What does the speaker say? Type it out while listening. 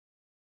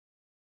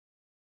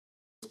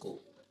go.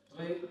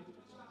 3,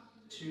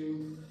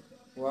 2,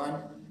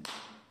 1.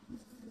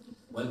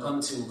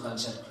 Welcome to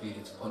Cultured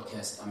Creative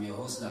Podcast. I'm your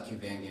host, Lucky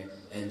Venge,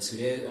 and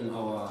today on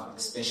our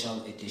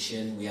special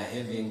edition, we are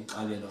having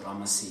Kabelo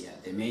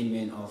Ramasia, the main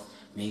man of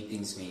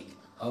MakeThingsMake.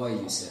 How are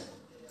you, sir?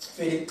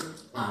 Philip.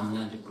 I'm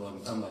Nandi, bro. I'm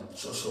Kamban.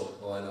 Sure.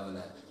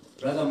 Hola.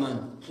 Brother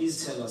man,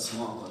 please tell us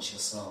more about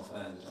yourself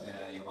and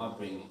your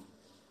upbringing.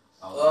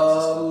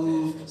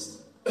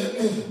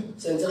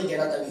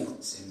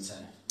 Same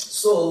time.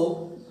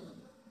 So,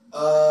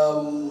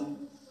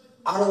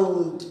 I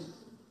don't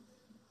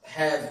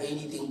have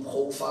anything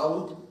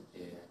profound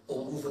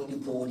or movingly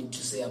important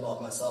to say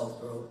about myself,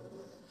 bro.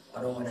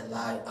 I don't want to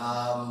lie.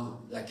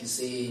 Like you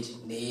said,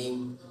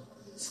 name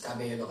is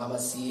Kabelo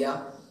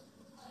Ramasia.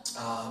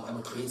 I'm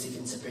a creative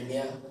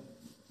entrepreneur,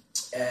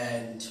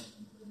 and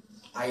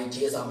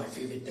ideas are my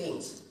favorite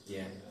things.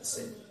 Yeah. That's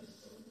it.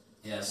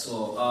 Yeah.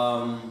 So,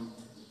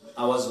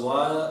 I was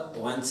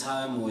one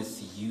time with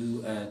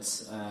you at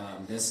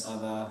this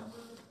other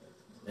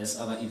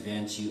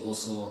event. You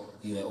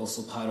were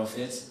also part of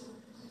it,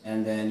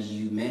 and then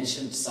you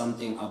mentioned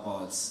something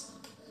about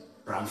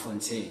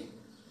Braamfontein,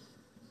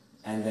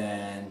 and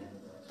then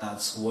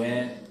that's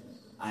where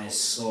I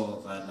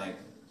saw that like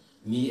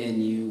me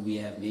and you, we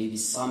have maybe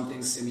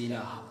something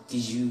similar.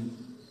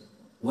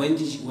 When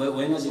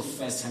was your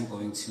first time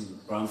going to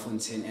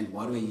Braamfontein, and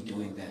what were you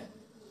doing there?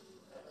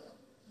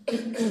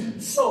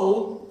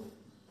 So,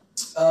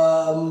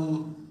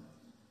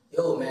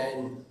 yo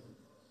man,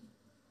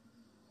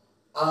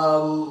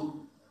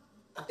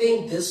 I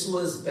think this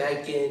was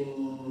back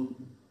in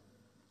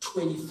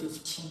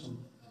 2015.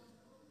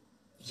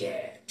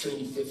 Yeah,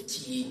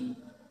 2015.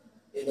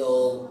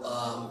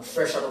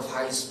 Fresh out of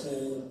high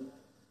school,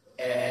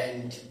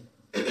 and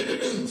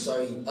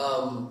sorry,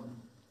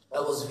 I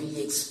was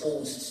really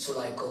exposed to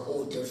like a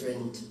whole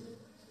different,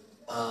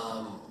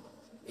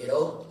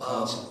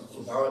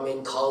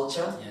 environment,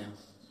 culture. Yeah.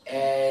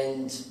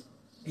 And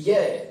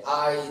yeah,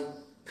 I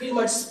pretty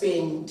much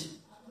spent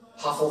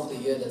half of the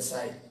year that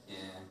side.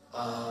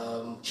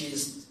 Yeah.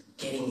 Just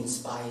getting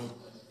inspired.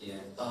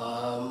 Yeah. I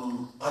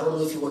don't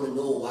know if you want to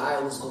know why I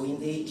was going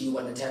there. Do you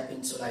want to tap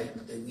into like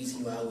the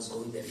reason why I was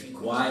going there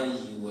frequently? Why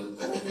you were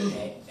going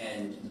there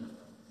and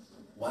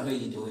what were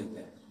you doing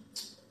there?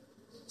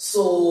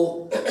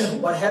 So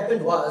what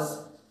happened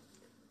was,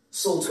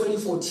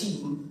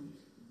 2014,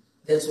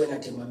 that's when I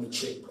did my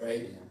matric,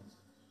 right?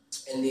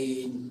 Yeah. And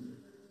then,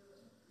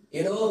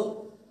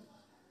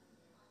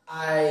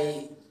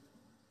 I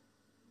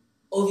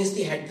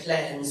obviously had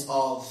plans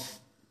of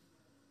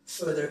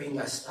furthering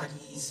my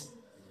studies,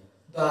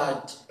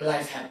 but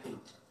life happened.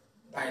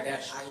 By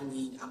that I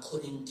mean I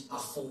couldn't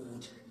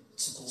afford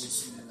to go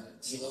to,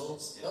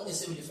 not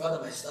necessarily further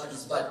my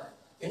studies, but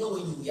when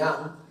you're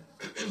young,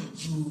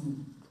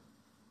 you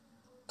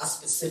are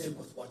specific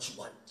with what you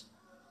want,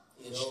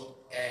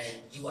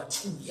 and you are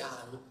too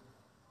young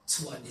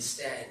to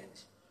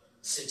understand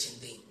certain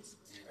things,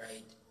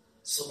 right?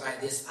 So by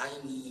this I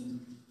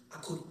mean I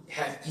could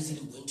have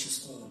easily went to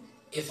school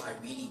if I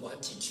really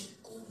wanted to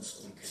go to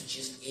school, to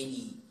just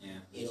any,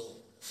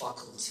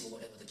 faculty or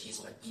whatever the case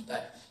might be.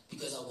 But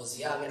because I was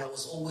young and I've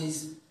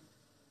always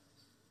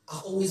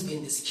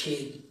been this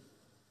kid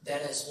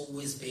that has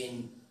always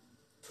been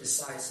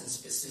precise and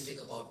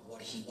specific about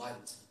what he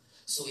wants.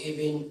 So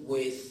even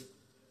with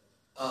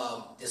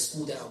the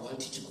school that I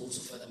wanted to go to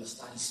further my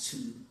studies to,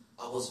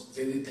 I was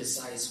very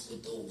precise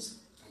with those,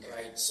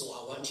 right? So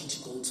I wanted to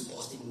go to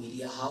Boston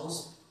Media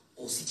House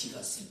or City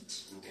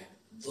Varsity. Okay.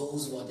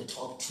 Those were the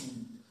top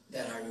two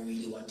that I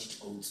really wanted to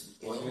go to.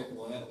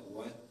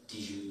 What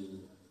did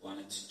you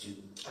want to do?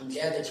 I'm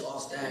glad that you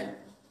asked that,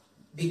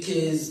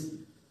 because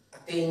I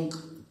think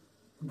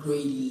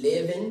grade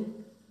 11,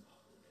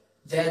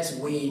 that's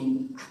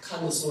when I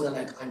kind of sort of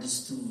like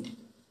understood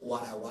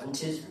what I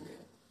wanted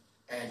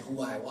and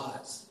who I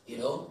was,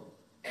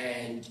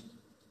 and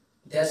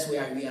that's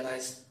where I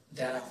realized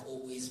that I've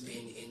always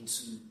been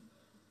into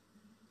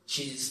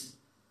just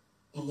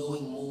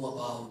knowing more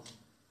about,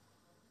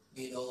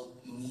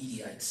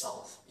 media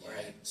itself,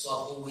 right? So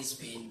I've always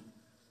been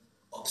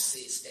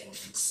obsessed and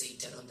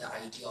fixated on the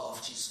idea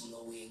of just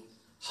knowing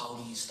how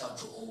do you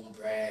start your own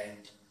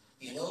brand,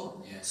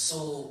 Yeah.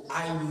 So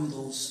I knew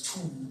those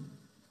two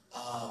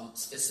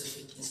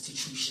specific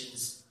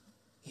institutions,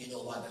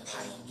 are the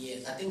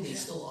pioneers. I think they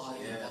still are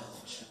now.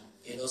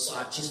 Sure. So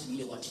I just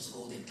really wanted to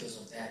go there because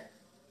of that.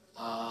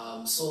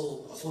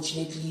 So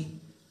unfortunately,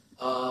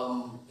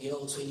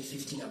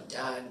 2015 I'm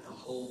done, I'm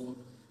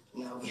home.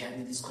 Now we're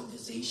having these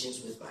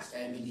conversations with my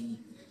family.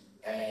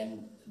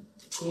 And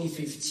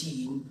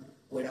 2015,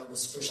 when I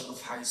was fresh out of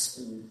high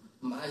school,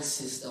 my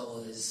sister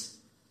was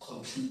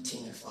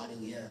completing a final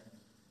year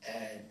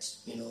at,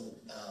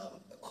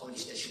 a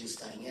college that she was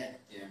studying at.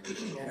 Yeah.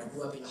 And I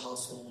grew up in a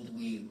household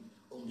where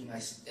only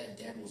my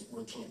dad was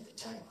working at the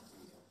time.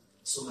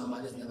 So my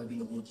mother's never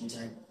been a working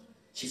type.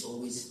 She's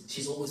always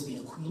been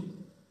a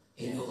queen,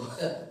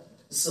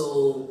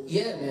 So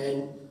yeah,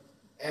 man.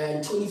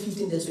 And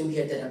 2015, that's when we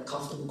had that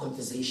uncomfortable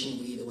conversation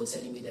where they were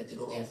telling me that they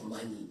don't have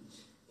money,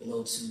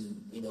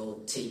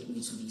 to take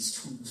me to these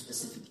two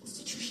specific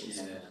institutions.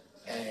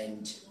 Yeah.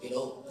 And,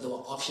 there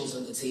were options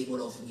on the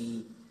table of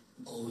me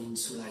going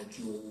to like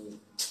your,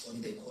 what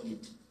do they call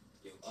it?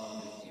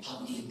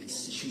 Public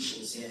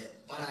institutions, yeah.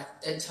 But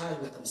at that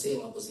time, like I'm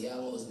saying, I was young,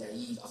 I was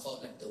naive. I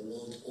felt like the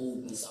world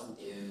owed me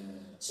something. Yeah.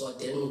 So I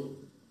didn't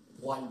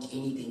want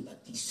anything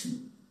but these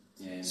two.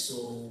 Yeah.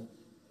 So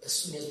as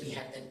soon as we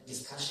had that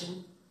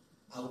discussion,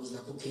 I was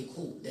like, okay,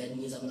 cool. That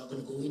means I'm not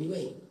going to go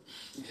anyway.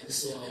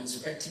 So I was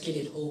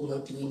practically at home,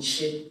 not doing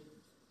shit.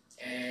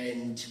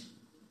 And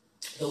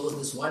there was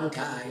this one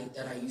guy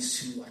that I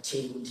used to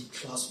attend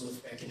class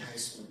with back in high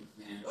school.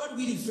 Yeah. Not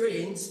really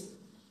friends,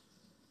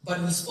 but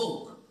we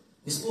spoke.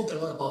 We spoke a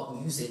lot about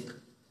music.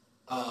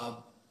 And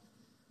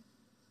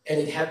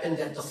it happened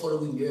that the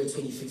following year,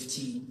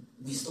 2015,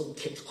 we still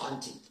kept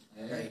contact,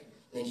 right?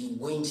 And he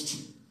went to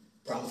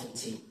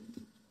Braamfontein,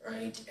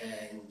 right?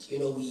 And,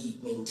 we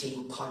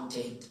maintained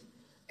contact.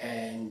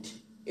 And,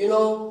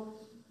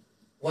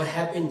 what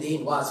happened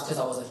then was, because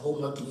I was at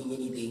home not doing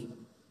anything,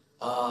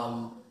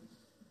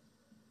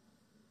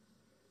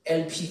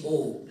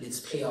 LPO, Let's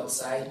Play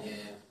Outside,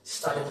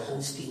 started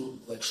hosting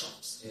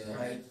workshops,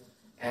 right?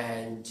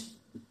 And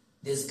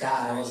this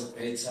guy... That was a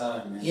great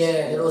time, man.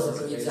 Yeah, it was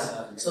a great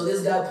time. So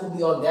this guy put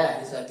me on that.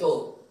 He's like,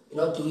 yo,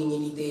 you're not doing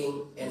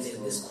anything, and there's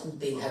this cool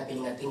thing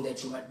happening, I think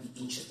that you might be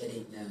interested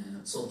in. Yeah.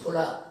 So pull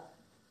up.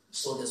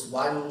 So this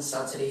one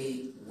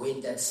Saturday,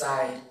 went that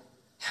side,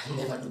 I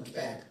never looked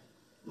back.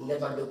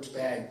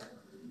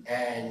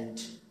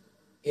 And,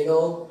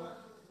 yo,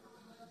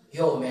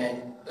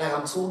 man, like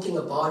I'm talking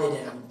about it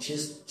and I'm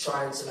just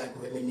trying to like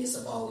reminisce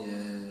about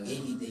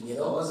everything, It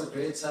was a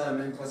great time,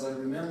 man, because I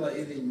remember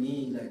even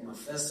me, like my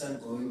first time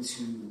going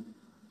to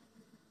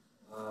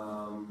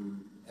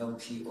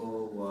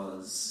LPO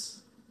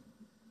was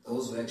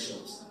those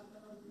workshops.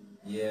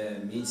 Yeah,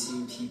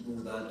 meeting people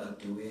that are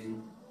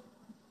doing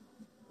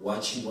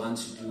what you want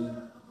to do,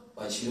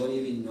 but you don't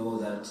even know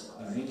that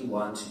you really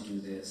want to do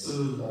this,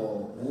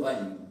 or who are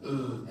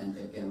you, and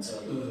they can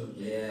tell you.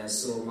 Yeah,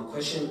 so my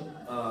question,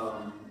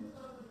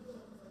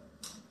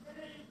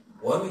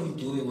 what were you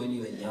doing when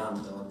you were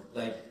young, dog?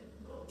 Like,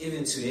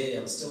 even today,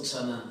 I'm still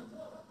trying to,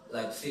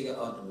 like, figure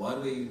out what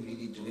were you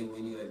really doing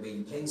when were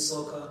you playing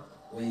soccer?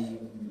 Were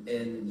you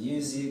in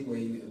music? Were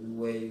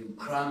you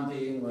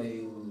cramping? Were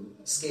you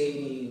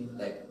skating?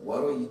 Like,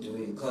 what were you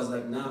doing? Because,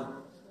 like,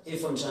 now,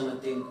 if I'm trying to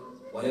think,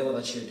 whatever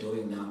that you're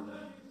doing now,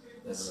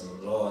 there's a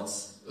lot.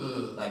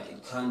 Like,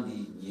 it can't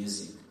be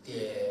music.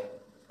 Yeah.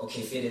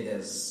 Okay, fairly,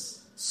 there's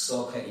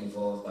soccer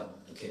involved, but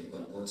okay, we're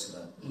gonna go to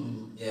that.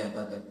 Yeah,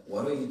 but like,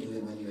 what were you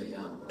doing when you were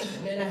young, bro?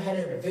 Man, I had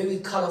a very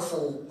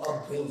colorful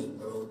upbringing,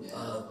 bro.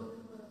 Yeah.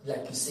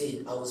 Like you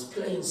said, I was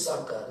playing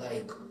soccer,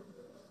 like,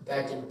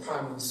 back in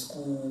primary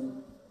school.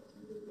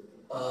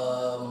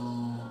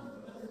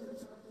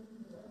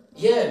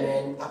 Yeah,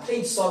 man, I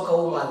played soccer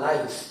all my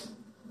life.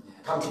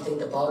 Come to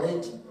think about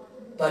it.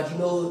 But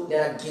then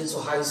I get to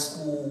high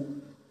school,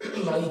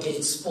 now you get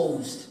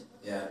exposed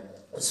to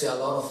a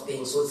lot of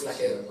things. So it's like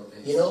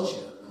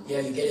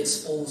you get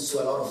exposed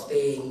to a lot of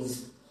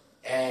things.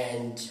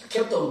 And I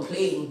kept on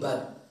playing,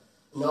 but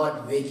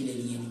not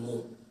regularly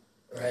anymore,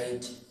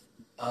 right?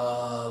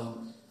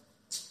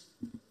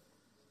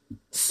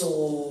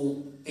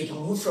 So it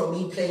moved from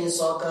me playing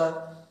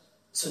soccer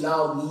to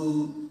now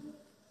me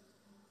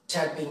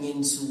tapping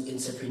into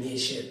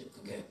entrepreneurship.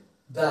 Okay.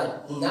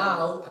 But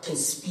now I can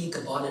speak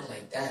about it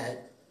like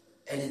that,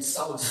 and it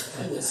sounds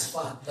cool as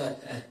fuck. But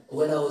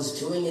when I was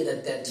doing it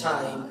at that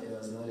time,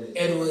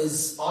 it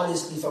was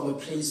honestly from a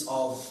place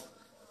of,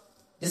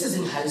 this is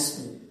in high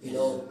school,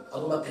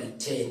 I'm not grade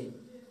 10,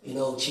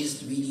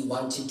 just really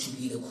wanted to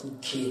be the cool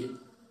kid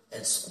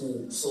at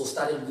school. So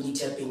started really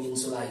tapping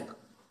into like,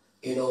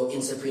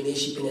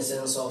 entrepreneurship in a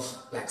sense of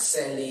like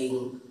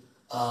selling,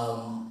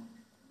 I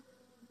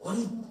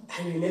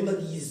remember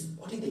these,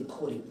 what did they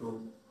call it, bro?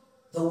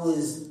 There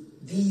was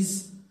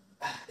these,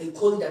 they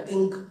call it, I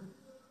think,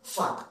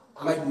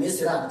 I might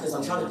mess it up because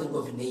I'm trying to think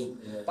of a name.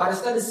 Yeah. But I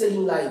started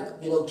selling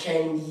like,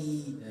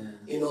 candy,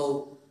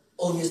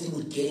 obviously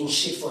with getting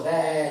shit for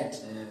that.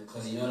 Yeah,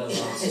 because you're not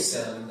allowed to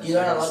sell.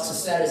 You're not allowed to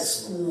sell at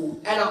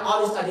school. And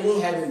I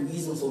didn't have a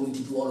reason for me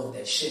to do all of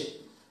that shit.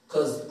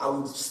 Because I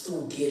would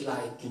still get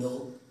like,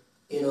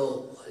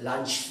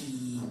 lunch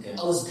fee. Okay.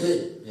 I was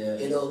good,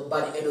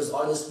 but it was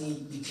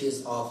honestly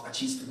because of, I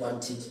just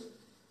wanted,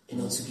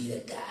 to be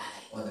that guy.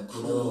 Or the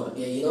cool one.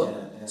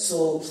 Yeah.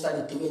 So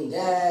started doing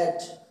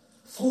that.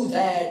 Through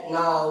that,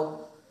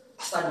 now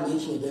I started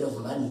making a bit of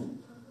money.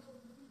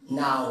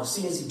 Now, as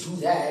soon as you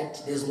do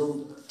that, there's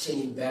no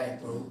turning back,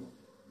 bro.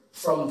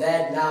 From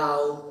that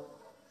now,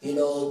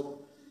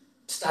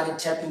 started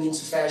tapping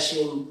into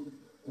fashion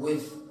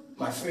with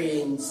my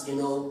friends,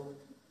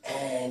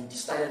 and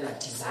started like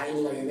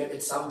designing. I remember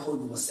at some point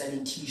we were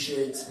selling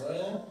t-shirts. Oh,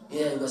 yeah?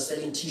 Yeah, we were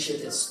selling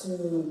t-shirts at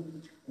school.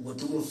 We were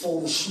doing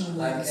photo shoots.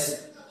 Like at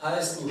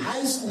high school?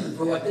 High school,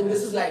 bro. I think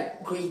this is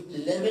like grade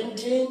 11,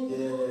 10.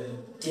 Yeah.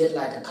 Did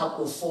like a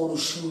couple of photo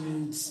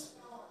shoots.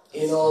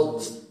 You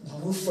know,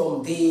 moved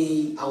from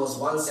there. I was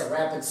once a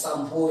rap at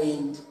some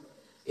point.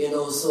 You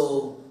know,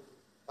 so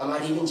I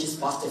might even just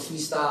bust a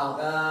freestyle.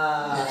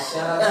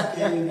 Shout out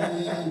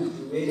to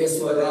Yes,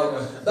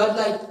 but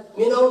like,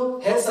 you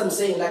know, hence I'm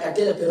saying like I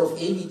did a bit of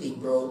everything,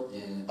 bro.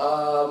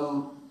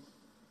 Yeah.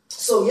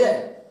 So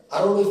yeah, I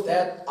don't know if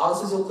that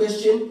answers your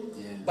question,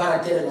 Yeah.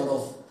 but I did a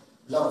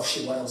lot of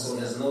shit. What I was So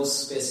doing. there's no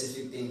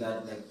specific thing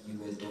that like you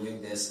were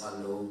doing this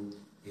alone.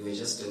 You were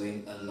just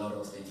doing a lot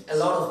of things. A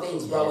lot of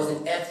things, bro. I was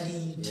an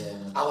athlete. Yeah.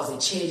 I was a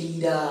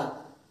cheerleader.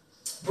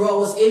 Bro, I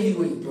was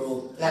everywhere,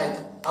 bro. Like,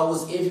 I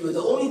was everywhere.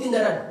 The only thing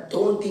that I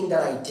don't think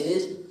that I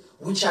did,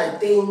 which I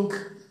think,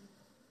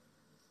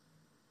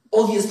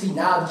 obviously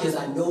now because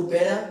I know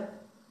better,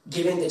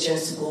 given the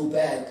chance to go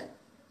back,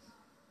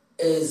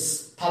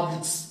 is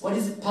public, what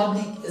is it,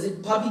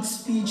 public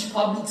speech,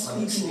 public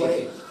speaking,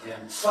 right? Yeah.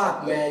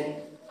 Fuck,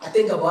 man. I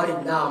think about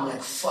it now, I'm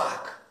like,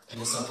 fuck.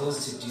 You're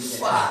supposed to do that.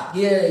 Fuck,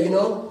 yeah, you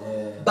know?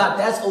 Yeah. But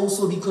that's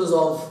also because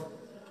of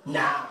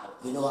now,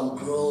 you know, I'm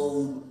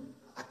grown,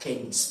 I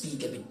can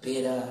speak a bit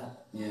better.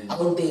 Yeah. I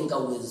don't think I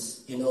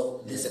was, you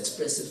know, this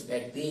expressive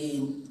back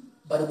then,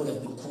 but it would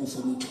have been cool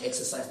for me to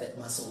exercise that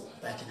muscle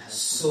back in high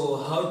school.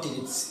 So how did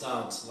it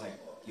start, like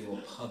your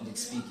public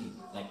speaking?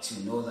 Like to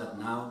know that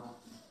now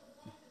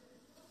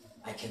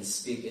I can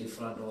speak in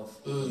front of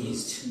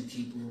these 2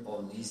 people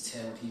or these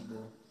 10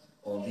 people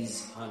or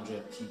these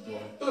 100 people.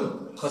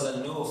 Because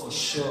I know for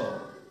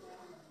sure,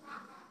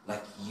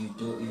 like you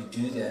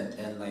do that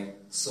and like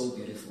so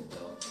beautiful,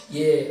 though.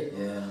 Yeah.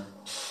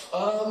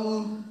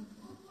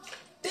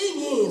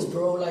 Thing is,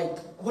 bro, like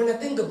when I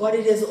think about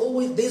it, there's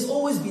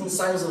always been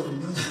signs of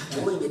me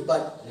doing it,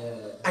 but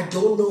I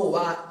don't know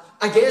why.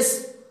 I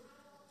guess,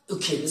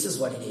 okay, this is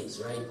what it is,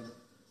 right?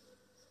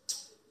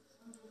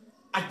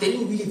 I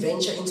didn't really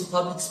venture into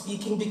public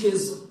speaking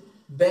because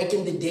back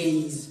in the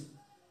days,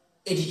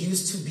 it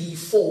used to be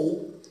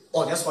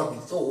or that's what we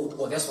thought,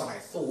 or that's what I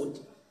thought,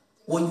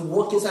 when you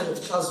walk inside a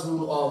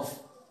classroom of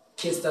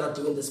kids that are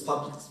doing this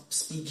public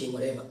speaking,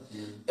 whatever,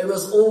 it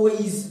was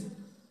always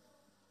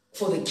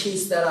for the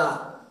kids that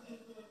are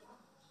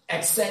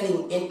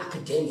excelling in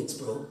academics,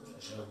 bro.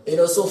 Sure. You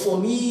know, so for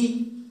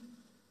me,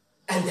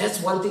 and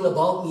that's one thing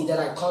about me that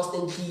I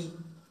constantly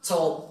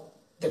tell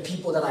the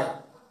people that I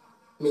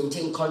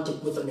maintain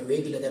contact with on the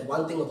regular, that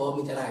one thing about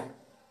me that I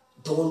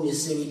don't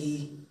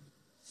necessarily,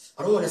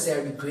 I don't want to say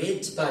I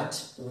regret,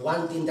 but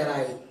one thing that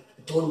I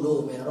don't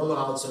know, man, I don't know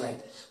how to like,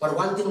 but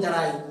one thing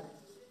that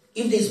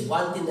if there's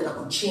one thing that I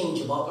could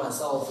change about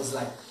myself is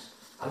like,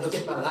 I look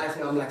at my life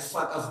and I'm like,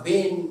 fuck, I've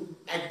been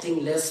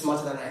acting less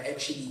smarter than I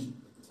actually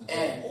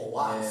am or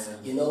was,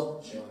 you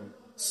know? Sure.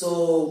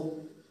 So,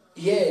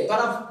 yeah,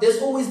 but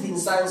there's always been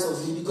signs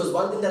of me because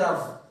one thing that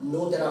I've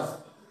known that I've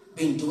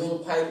been doing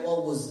quite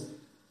well was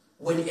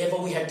whenever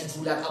we had to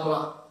do like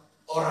aura,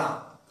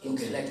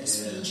 like a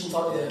speech in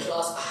front of the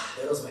class,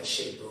 that was my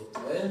shit, bro.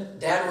 Yeah.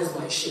 That was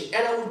my shit.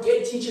 And I would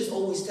get teachers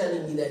always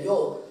telling me that,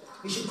 yo,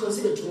 you should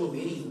consider doing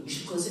radio, you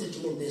should consider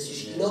doing this, you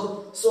should, you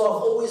know? So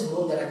I've always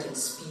known that I can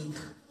speak,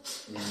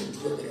 I can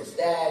do a bit of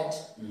that,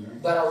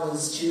 but I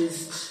was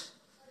just,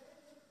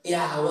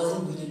 I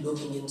wasn't really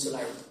looking into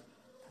like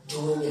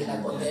doing it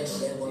like on that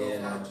level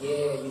of like,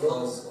 you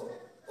know?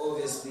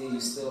 Obviously,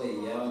 you're still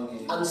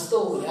young. I'm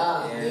still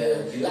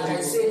young, Like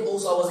I said,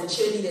 also, I was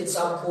a cheerleader at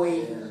some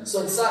point. Yeah.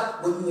 So it's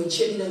like when you're a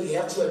cheerleader, you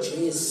have to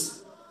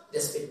address the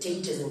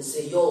spectators and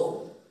say,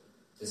 yo,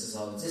 this is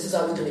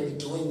how we're going to be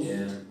doing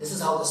it. Yeah. This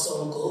is how the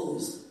song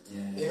goes.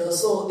 Yeah. You know,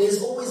 so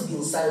there's always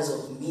been signs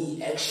of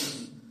me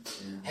actually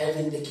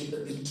having the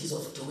capabilities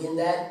of doing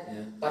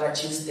that, but I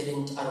just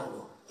didn't, I don't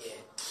know. Yeah.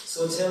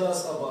 So tell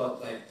us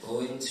about like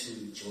going to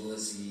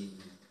Jersey,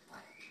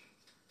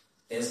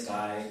 this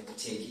guy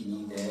taking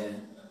you there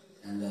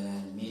and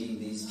then meeting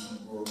these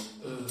people.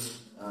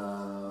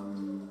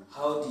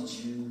 How did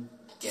you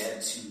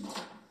get to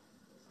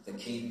the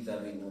KB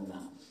that we know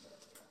now?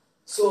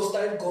 So I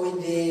started going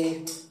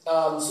there.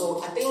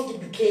 So I think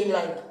it became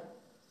like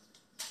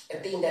a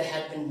thing that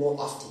happened more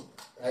often,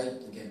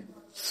 right? Okay.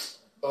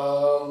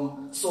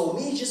 So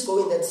me just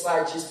going that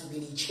side just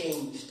really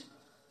changed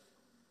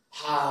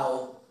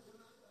how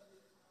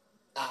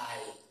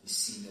You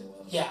see the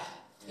world. Yeah,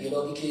 you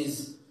know,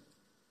 because,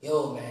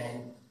 yo,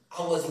 man,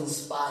 I was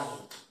inspired.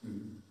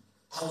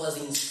 I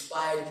was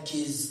inspired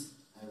because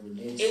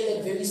in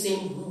that very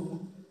same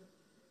room,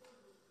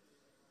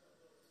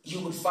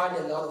 you would find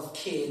a lot of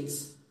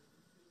kids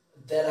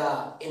that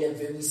are in a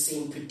very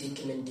same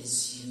predicament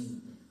as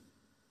you.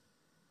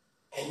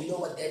 And you know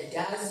what that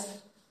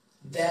does?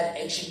 That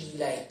actually,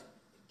 like,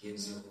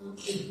 gives you hope.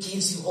 It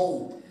gives you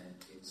hope. Yeah,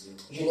 it gives you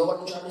hope. You know what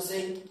I'm trying to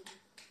say?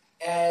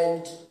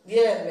 And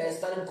yeah, man, I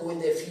started going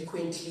there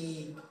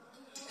frequently.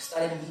 I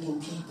started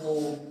meeting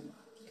people,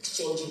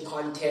 exchanging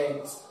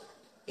contacts,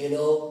 you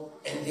know.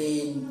 And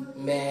then,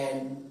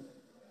 man,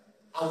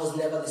 I was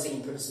never the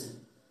same person.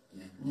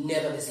 Yeah.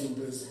 Never the same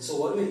person. So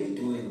what were you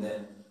doing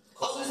then?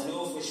 Because I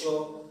know for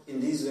sure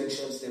in these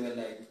workshops they were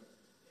like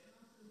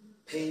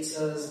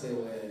painters, they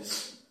were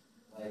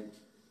like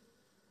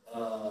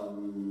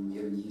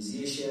your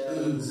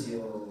musicians,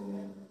 your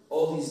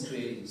all these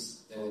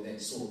creatives that were there.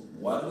 So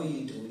what were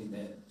you doing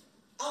there?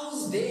 I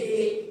was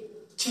there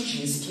to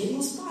just get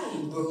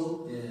inspired,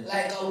 bro. Yeah.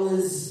 Like I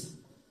was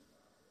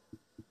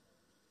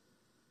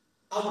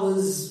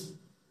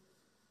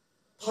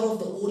part of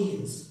the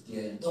audience.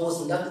 Yeah. There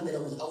was nothing that I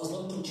was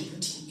not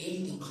contributing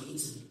anything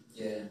creatively.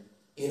 Yeah.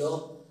 You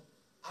know,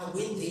 I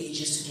went there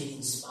just to get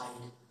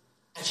inspired.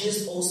 I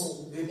just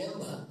also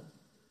remember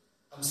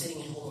I'm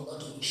sitting at home, I'm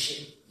not doing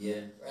shit.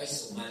 Yeah. Right?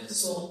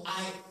 So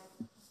I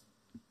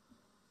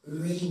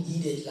really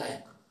needed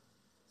like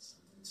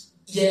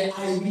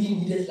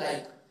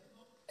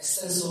a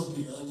sense of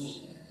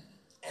belonging.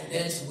 Yeah. And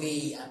that's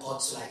where I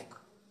got to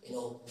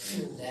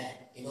feel that.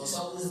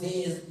 So I was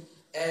there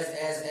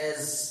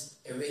as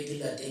a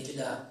regular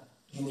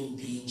human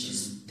being,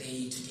 just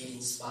there to get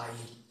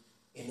inspired,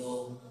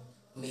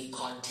 make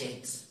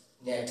contacts,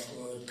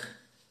 network,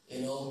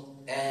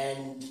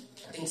 and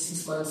I think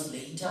 6 months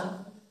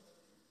later,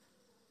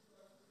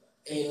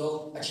 I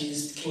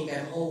just came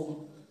back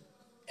home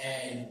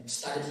and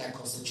started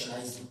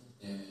conceptualizing,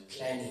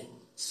 planning,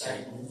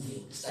 started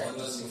moving, What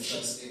was your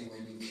first thing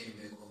when you came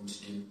back home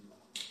to do?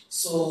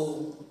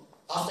 So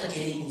after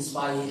getting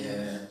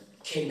inspired,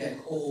 came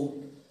back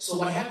home. So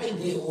what happened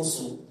there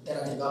also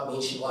that I did not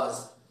mention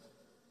was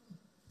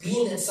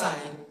being that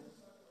side,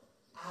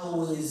 I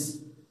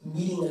was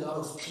meeting a lot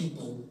of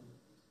people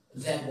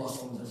that were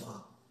from the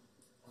farm.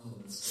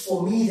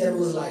 For me, that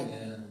was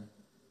the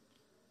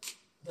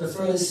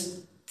first,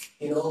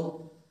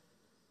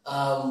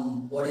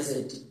 what is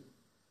it?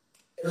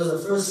 It was the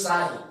first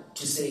sign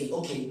to say,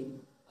 okay,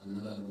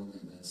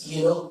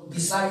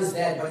 besides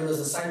that, but it was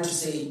a sign to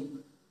say,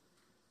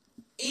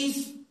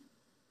 if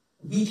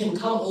we can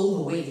come all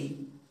the way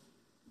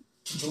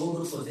to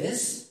Joburg for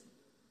this,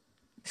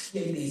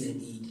 clearly there is a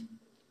need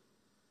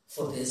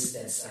for this,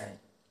 that side.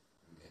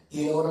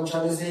 You know what I'm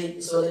trying to say?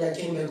 So then I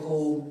came back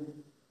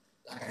home,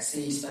 like I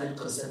said, started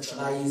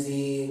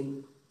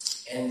conceptualizing,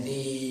 and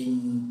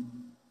then,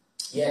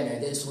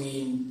 that's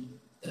when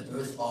the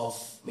birth of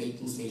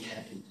MakeThingsMake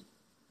happened.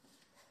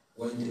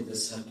 When did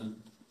this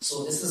happen?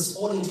 So this is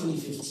all in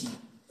 2015,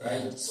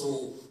 right?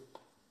 So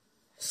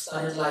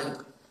I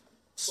started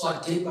so I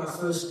did my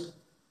first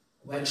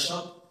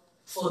workshop.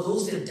 For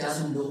those that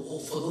doesn't know,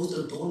 or for those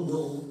that don't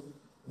know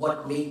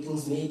what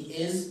MakeThingsMake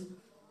is,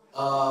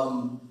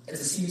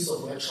 it's a series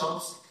of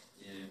workshops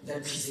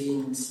that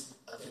presents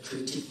the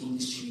creative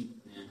industry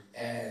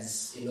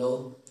as,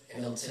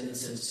 an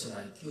alternative to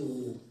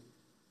your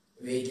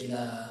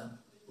regular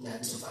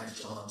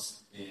 9-to-5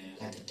 jobs,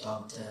 like a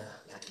doctor,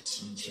 like a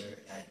teacher,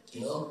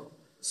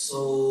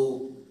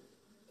 So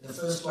the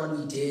first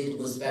one we did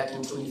was back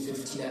in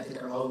 2015, I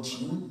think around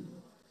June.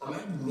 I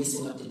might be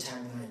messing up the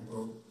timeline,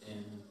 bro.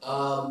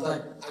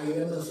 But I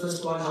remember the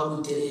first one, how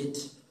we did it,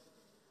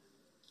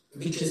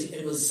 because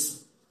it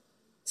was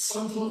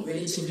something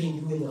relatively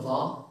new in the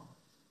bar,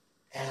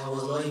 and I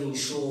was not even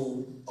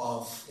sure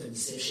of the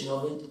reception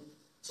of it.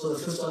 So the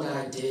first one that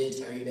I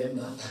did, I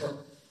remember,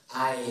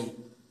 I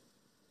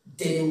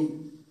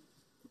didn't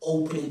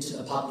open it to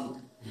the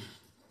public.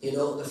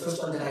 The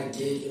first one that I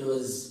did, it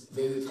was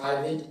very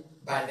private.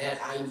 By that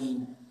I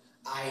mean,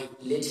 I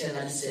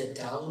literally sat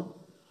down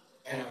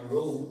and I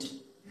wrote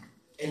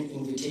an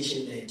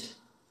invitation letter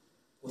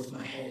with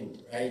my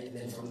hand, right? And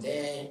then from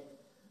there,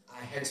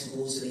 I had to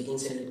go to the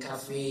internet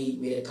cafe,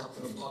 made a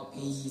couple of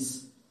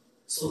copies.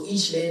 So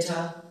each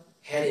letter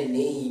had a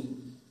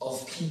name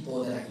of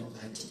people that I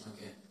invited.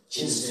 Okay.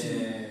 Just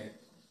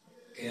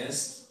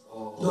guest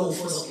or no,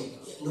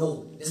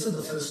 no. This is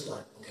the first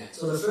one. Okay.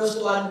 So the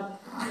first one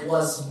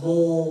was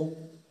more.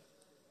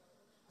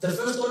 The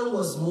first one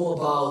was more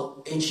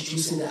about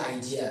introducing the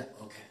idea.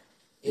 Okay.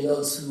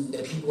 To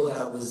the people that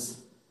I was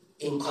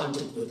in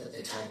contact with at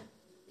the time.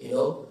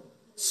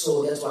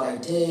 So that's what I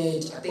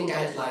did. I think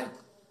I had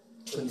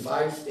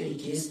 25, 30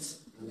 guests.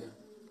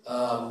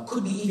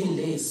 Could be even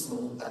less,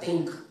 I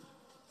think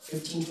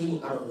 15,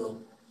 20, I don't know.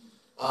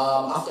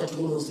 After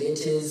doing those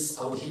letters,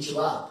 I would hit you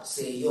up,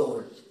 say,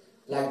 yo,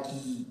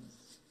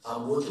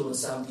 I'm working on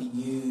something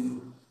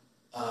new,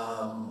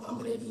 I'm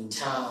going to be in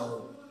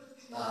town,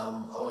 I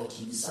want to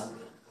give you something,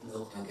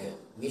 Okay.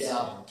 Meet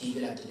up, give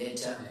you the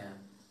letter.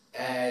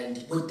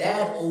 And with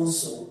that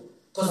also,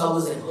 because I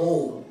was at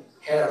home,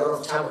 had a lot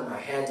of time on my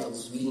hands, I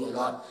was reading a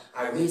lot.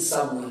 I read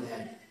somewhere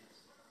that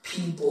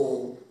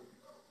people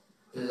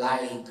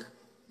like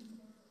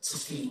to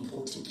feel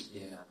important.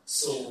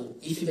 So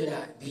if you're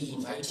gonna be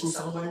inviting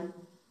someone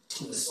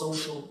to a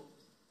social,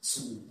 to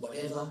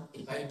whatever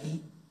it might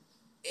be,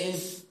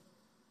 if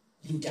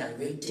you're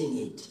directing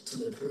it to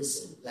the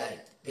person,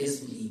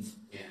 best believe,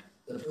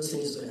 the person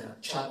is gonna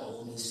try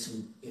all means to,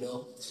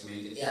 to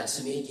make it.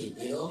 To make it,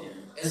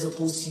 as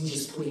opposed to you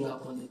just putting it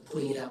up on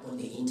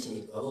the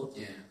internet, bro.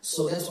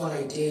 So that's what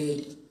I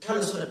did. Kind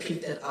of sort of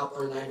picked that up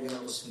online when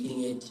I was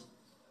reading it.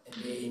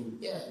 And then,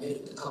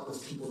 met a couple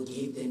of people,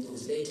 gave them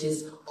those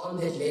letters. On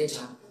that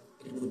letter,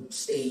 it would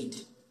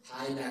state,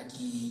 hi,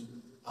 Naki,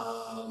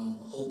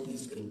 hope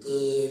you've been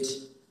good,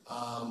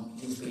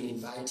 You've been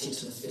invited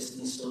to the first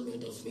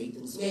installment of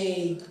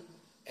MakeThingsMake,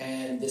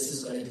 and this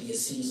is going to be a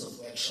series of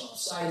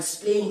workshops. So I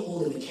explain all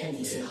the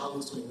mechanics and how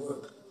it's going to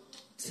work.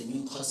 It's a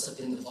new concept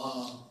in the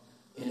bar.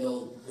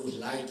 Would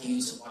like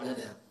you to honor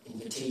the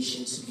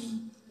invitation to be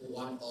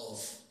one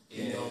of,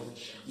 the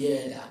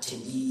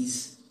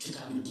attendees to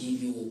come and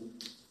give you,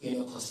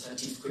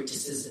 constructive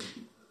criticism.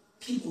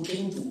 People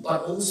came through,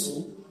 but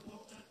also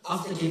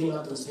after giving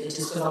up those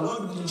meetings, because I'm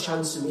not really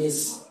trying to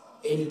miss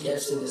any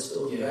gaps in the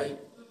story, right?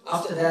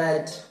 After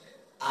that,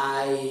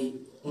 I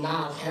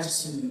now have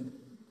to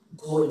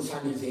go and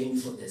find a venue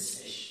for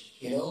this,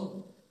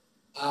 And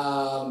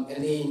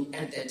then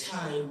at that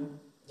time,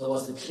 there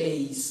was a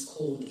place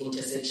called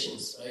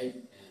Intersections, right?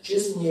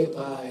 Just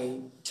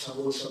nearby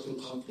Tavon Shopping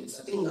Complex.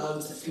 I think now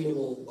it's a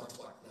funeral, what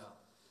now.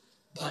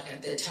 But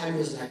at that time, it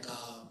was like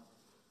a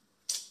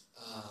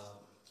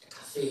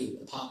cafe,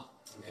 a pub.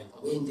 Okay. I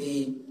went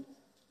there,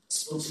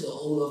 spoke to the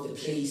owner of the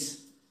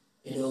place,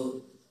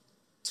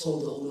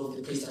 told the owner of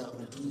the place that I'm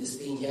going to do this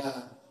thing here.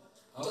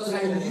 How old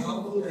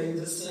are you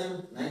this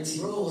time?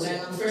 19? Bro,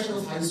 I'm fresh out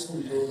of high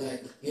school, bro,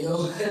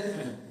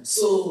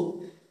 So,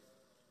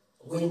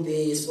 when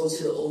they spoke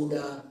to the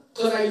owner,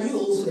 because I knew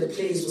also the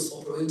place was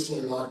operating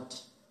a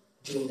lot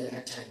during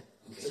that time.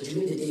 Okay. So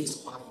during the day it's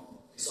quiet.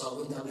 So I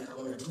went down I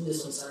want to do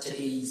this on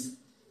Saturdays,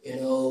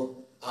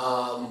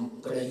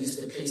 gonna use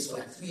the place for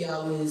like 3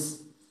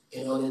 hours,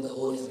 then the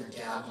owner's like,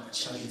 yeah, I'm gonna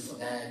charge you for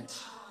that.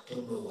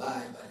 Don't know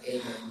why, but hey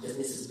man,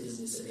 business is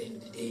business at the end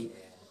of the day.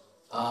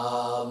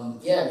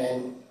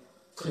 Man,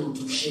 couldn't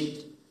do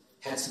shit.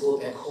 Had to go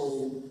back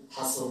home,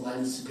 hustle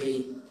money to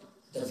pay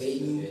the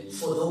venue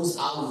for those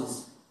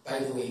hours. By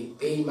the way,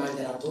 bear in mind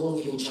that I don't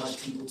even charge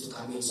people to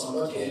come in, so I'm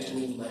not making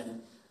any money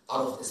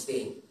out of this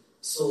thing.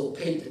 So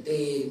paid the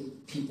day,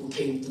 people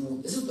came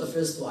through. This is the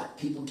first one.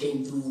 People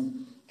came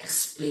through,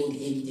 explained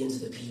everything to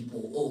the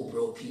people. Oh,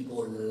 bro,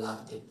 people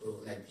loved it, bro.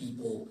 Like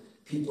people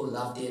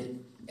loved it,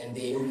 and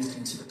they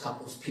obviously took a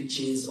couple of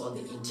pictures on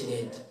the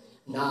internet.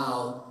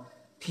 Now,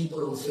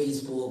 people on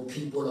Facebook,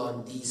 people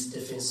on these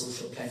different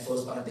social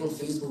platforms, but I think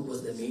Facebook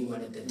was the main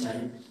one at the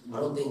time. I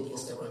don't think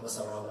Instagram was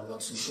around, I'm not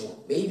too sure.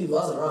 Maybe it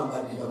was around,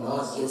 but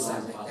not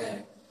inside like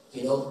that.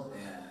 It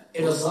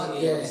was not,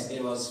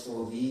 It was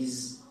for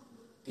these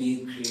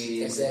big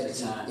creators at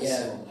the time.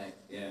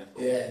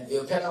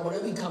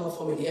 Whenever we come up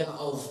from an era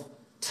of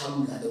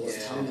Tumblr, there was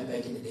Tumblr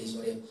back in the days,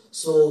 whatever.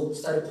 So,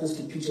 started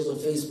posting pictures on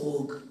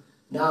Facebook.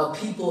 Now,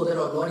 people that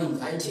are not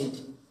invited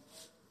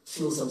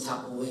feel some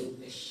type of way.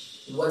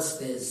 What's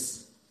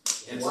this?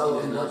 Why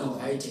were we not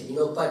invited?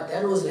 But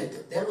that was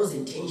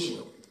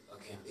intentional.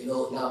 Okay.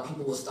 Now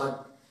people will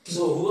start.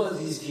 So who are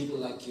these people,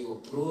 like your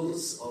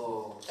bros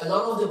or? A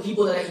lot of the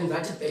people that I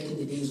invited back in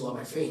the days were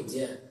my friends.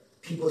 Yeah,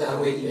 people that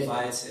were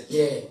invited.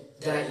 Yeah,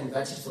 that I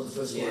invited for the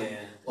first one.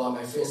 Were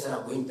my friends that I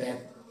went back,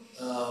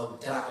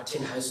 that I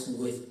attend high school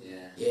with.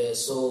 Yeah.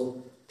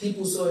 So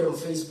people saw it on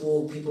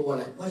Facebook. People were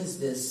like, "What is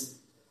this?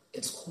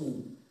 It's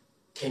cool.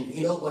 Can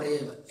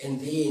whatever?" And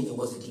then there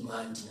was a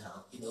demand now.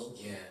 And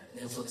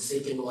then for the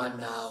second one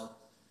now,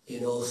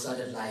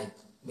 started like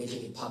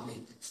making it public,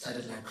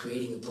 started like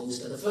creating a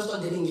poster. The first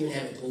one didn't even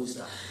have a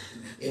poster.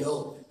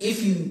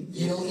 If you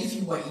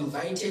were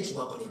invited, you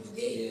were going to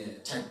be there,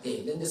 type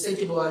thing. Then the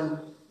second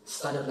one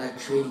started like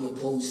creating a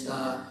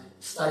poster,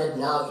 started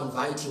now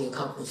inviting a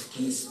couple of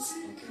guests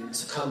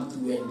to come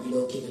through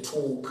and, give a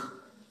talk.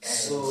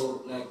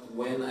 So, like,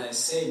 when I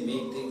say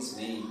make things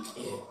make,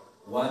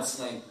 what's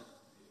like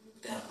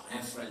the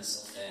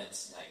reference of that?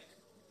 Like,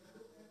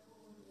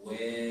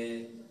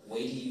 where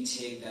do you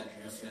take that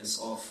reference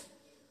of,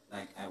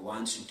 like, I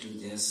want to do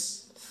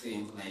this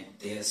thing like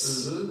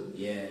this? Mm-hmm.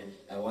 Yeah,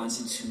 I want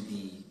it to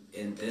be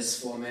in this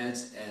format,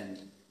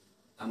 and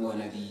I'm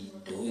gonna be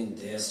doing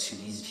this to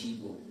these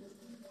people.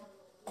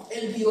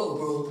 LPO,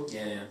 bro.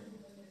 Yeah.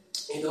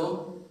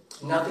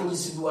 Nothing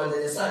is to do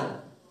under the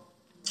sun.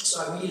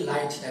 So I really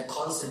liked that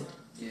concept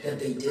that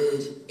they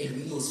did. It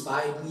really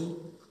inspired me.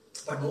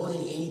 But more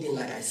than anything,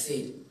 like I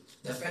said,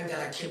 the fact that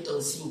I kept on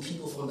seeing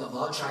people from the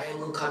Val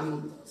Triangle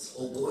coming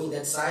or going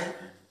that side,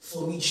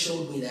 for me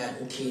showed me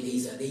that, okay,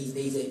 there's a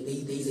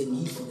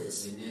need for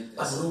this.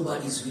 But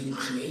nobody's really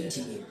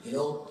creating it,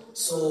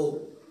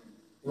 So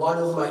one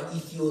of my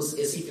ethos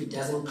is if it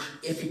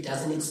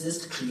doesn't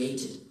exist,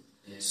 create it.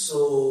 Yeah.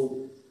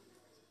 So,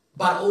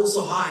 but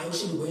also how I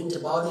actually went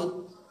about it,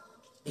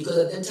 because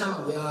at that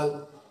time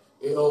I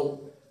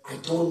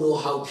don't know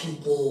how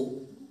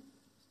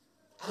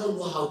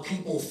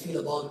people feel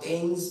about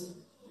things.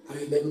 I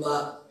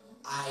remember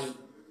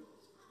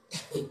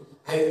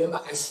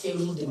I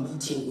scheduled a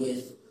meeting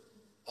with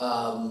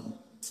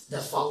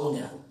the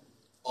founder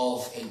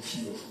of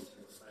NPO.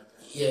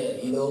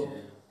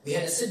 We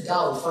had to sit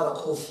down, find a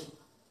coffee,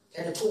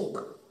 and a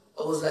talk.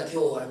 I was like,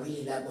 yo, I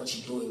really like what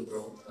you're doing,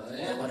 bro.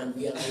 And what I'm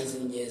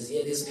realizing is,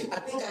 I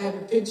think I have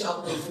a picture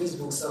up on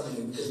Facebook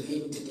somewhere because we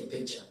even took a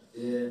picture.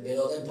 Yeah.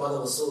 That brother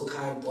was so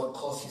kind, bought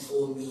coffee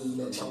for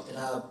me, chopped it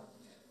up.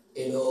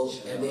 And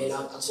then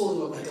I told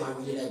him, I'm like, I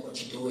really like what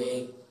you're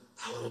doing.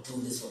 I want to do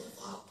this for the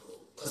VAR, bro.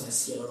 Because I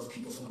see a lot of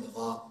people from the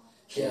VAR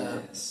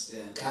Yes,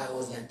 yeah. Guy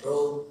was like,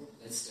 bro,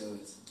 Let's do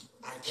it.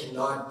 I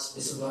cannot,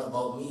 this is not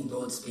about me,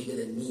 bro, it's bigger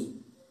than me.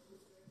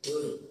 Do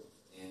it.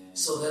 Yeah.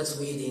 So that's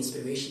where the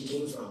inspiration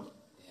came from.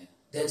 Yeah.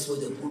 That's where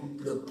the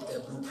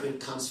blueprint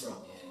comes from.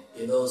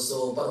 Yeah. You know,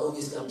 so, but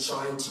obviously I'm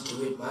trying to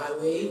do it my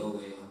way. Your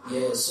way.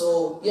 Yeah,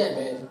 so, yeah,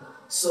 man.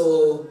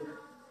 So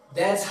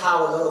that's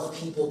how a lot of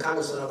people kind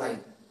of sort of like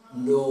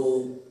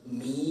know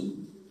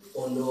me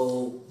or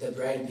know the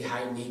brand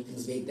behind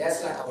MakeThingsMake.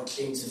 That's like our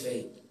claim to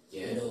fame.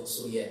 Yeah. You know,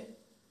 so yeah.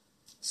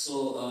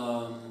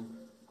 So,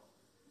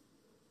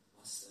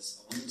 what's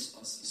this? I wanted to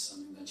ask you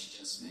something that you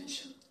just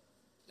mentioned.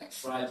 Like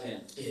Fry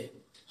Pan. Yeah.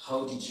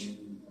 How did you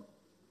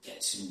get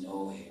to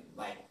know him?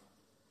 Like,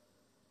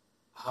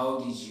 how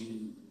did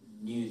you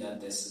knew that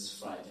this is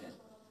Fry Pan?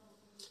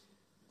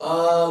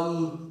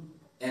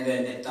 And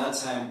then at that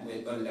time,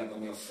 like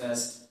on your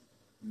first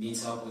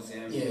meet up with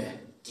him, Yeah.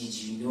 did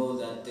you know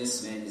that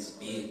this man is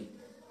big,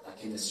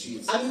 like in the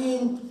streets? I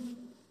mean,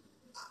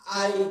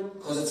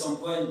 Because at some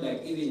point,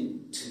 like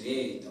even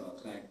today,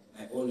 dog, like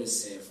I always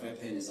say, Fry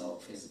Pan is our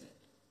president.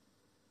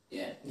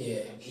 Yeah.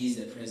 Yeah. He's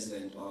the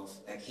president of,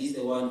 like he's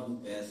the one who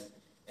birthed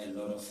a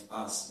lot of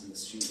us in the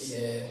streets.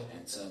 Yeah.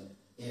 And so,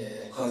 Yeah.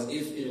 because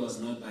if it was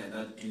not by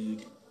that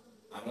dude,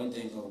 I don't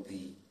think I'll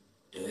be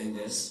doing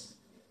this.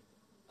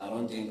 I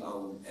don't think I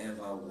would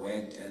ever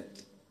work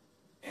at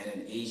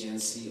an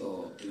agency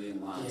or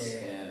doing mass.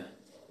 Yeah.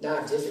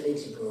 Nah,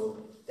 definitely, bro.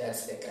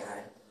 That's the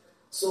guy.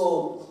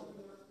 So,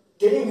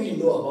 didn't really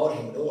know about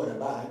him, don't want to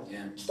lie.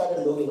 Yeah.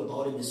 Started knowing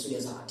about him as soon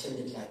as I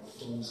attended like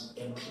those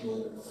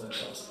MPO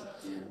workshops.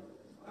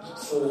 Yeah.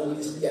 So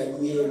obviously I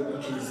knew him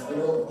because, you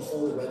know,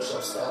 before the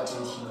workshop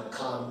started, he would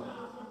come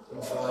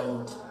in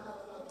front,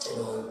 you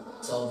know,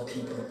 tell the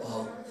people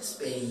about the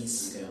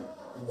space, Yeah.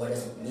 what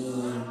does it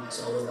mean.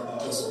 So I was like,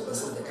 okay, so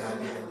this is the guy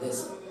behind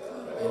this,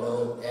 you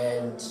know,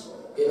 and,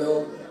 you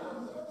know,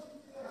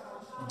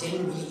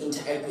 didn't really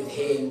interact with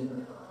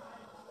him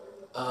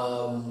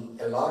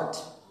a lot.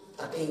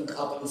 I think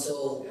up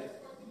until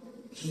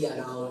he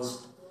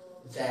announced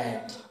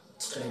that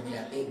it's gonna be,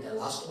 I think, the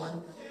last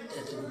one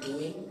that they were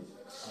doing.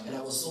 And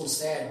I was so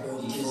sad, bro,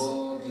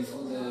 because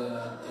Before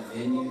the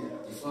venue,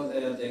 before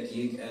the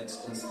gig at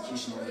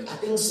Constitutional. I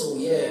think so,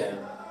 yeah.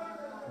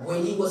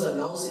 When he was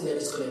announcing that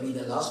it's gonna be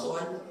the last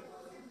one,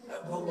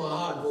 I broke my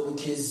heart, bro,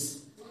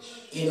 because,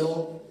 you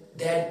know,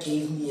 that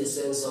gave me a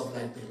sense of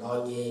like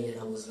belonging, and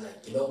I was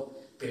like, you know,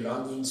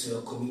 belonging to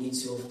a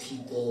community of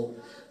people.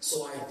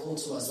 So I thought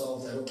to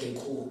myself that, okay,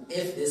 cool,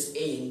 if this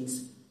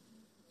ends,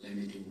 Let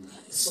me do more.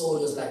 so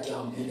it was like, you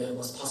know, it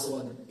was passing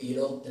on, you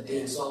know, the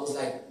thing. So I was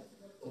like,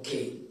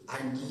 okay,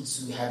 I need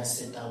to have a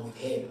sit down with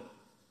him.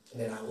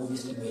 And then I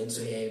obviously went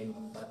to him,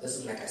 but this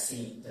is like I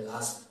see the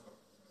last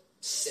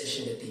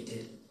session that they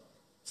did.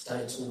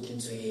 Started talking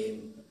to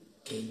him,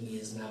 gave me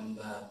his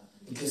number,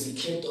 because he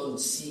kept on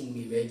seeing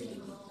me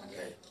regularly.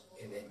 Okay.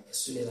 And then as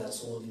soon as I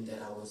told him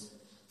that I was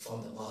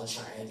from the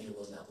Vulture, and he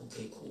was like,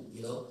 okay, cool,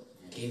 you know,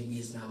 gave me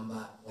his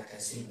number. Like I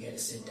said, we had to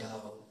sit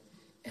down.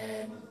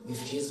 And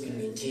we've just been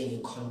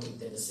maintaining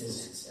contact ever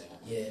since.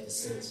 Yeah, ever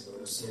since,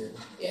 bro. So,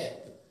 yeah.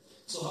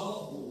 So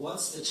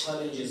what's the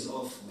challenges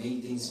of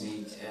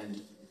MakeThingsMake,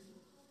 and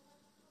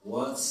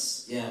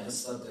let's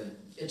start there.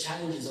 The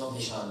challenges of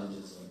it,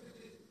 Challenges.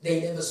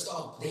 they never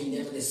stop. They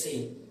never the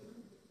same.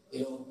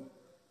 You know,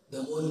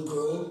 the more you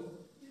grow,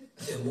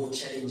 the more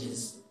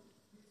challenges,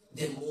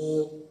 the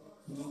more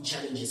new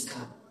challenges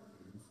come.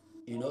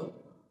 You know,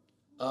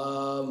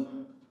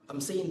 I'm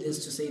saying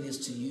this to say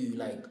this to you,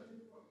 like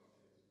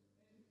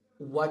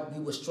what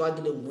we were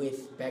struggling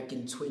with back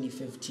in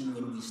 2015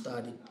 when we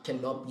started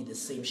cannot be the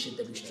same shit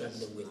that we're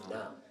struggling with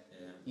now.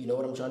 Yeah. You know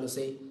what I'm trying to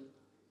say?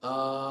 So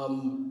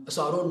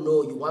I don't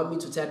know. You want me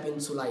to tap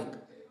into like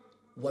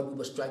what we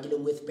were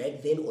struggling with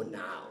back then or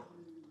now?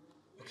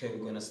 Okay,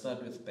 we're gonna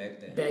start with back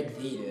then. Back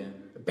then.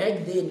 Yeah.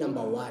 Back then,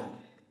 number one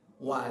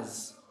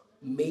was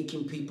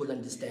making people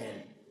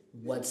understand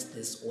what's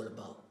this all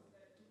about.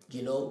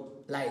 You know,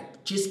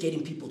 like just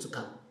getting people to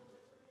come.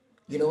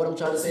 You know what I'm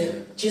trying to say? Yeah.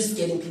 Just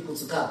getting people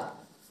to come.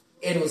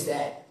 It was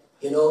that,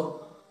 you know.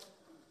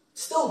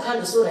 Still kind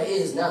of sort of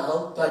is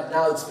now, but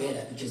now it's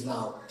better because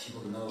now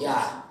People know.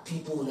 yeah,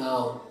 people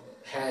now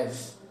have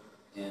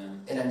Yeah.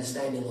 an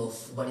understanding of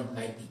what it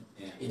might be.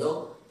 Yeah. You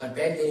know? But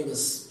back then it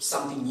was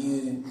something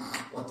new.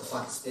 What the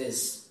fuck is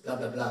this? Blah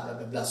blah blah blah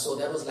blah blah. So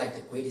that was like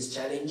the greatest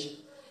challenge.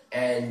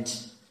 And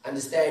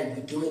understand,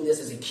 you're doing this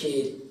as a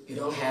kid, you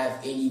don't have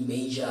any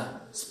major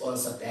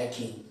sponsor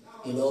backing,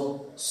 you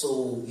know,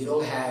 so you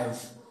don't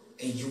have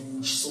a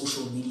huge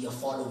social media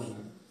following.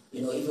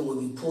 You know, even when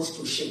we post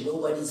your shit,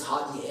 nobody's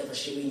hardly ever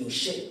sharing your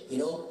shit, you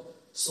know.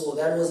 So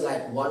that was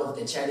like one of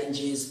the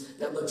challenges.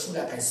 Number two,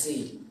 like I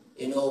said,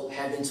 you know,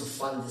 having to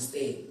fund this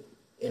thing.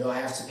 You know, I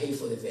have to pay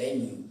for the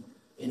venue.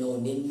 You know,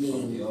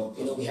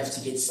 we have to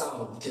get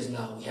sound, because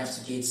now we have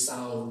to get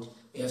sound.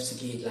 We have to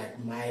get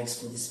like mics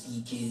for the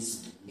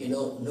speakers. You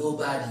know,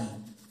 nobody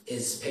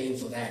is paying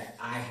for that.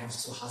 I have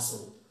to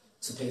hustle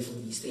to pay for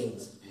these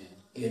things.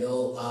 Yeah.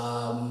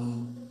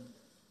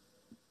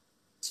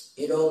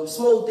 You know,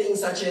 small things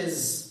such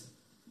as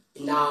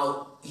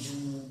now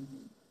you,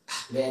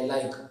 man,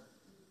 like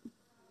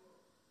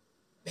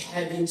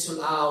having to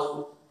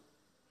allow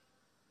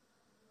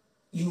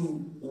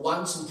you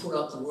want to put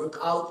up the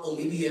workout, or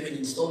maybe you have an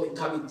installment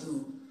coming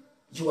through,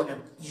 you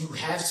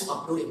have to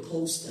upload a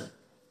poster.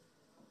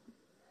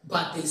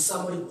 But there's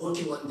somebody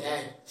working on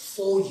that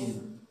for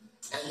you.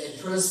 And that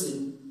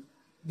person,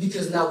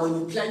 because now when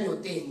you plan your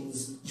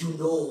things, you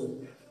know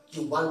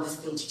you want this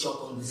thing to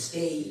jump on the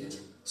stage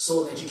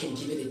so that you can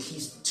give it at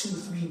least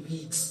 2-3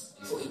 weeks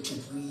for it to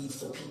breathe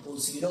for people.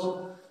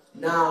 So,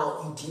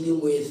 now you're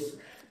dealing with,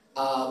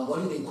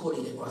 what do they call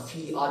it, a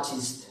graffiti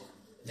artist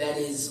that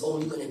is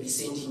only going to be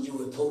sending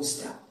you a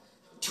poster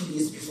 2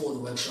 days before the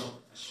workshop.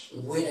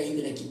 When are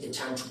you going to get the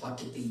time to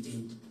bucket the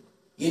event?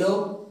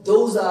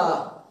 Those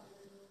are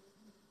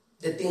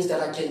the things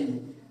that I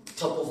can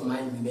top of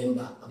mind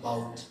remember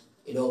about,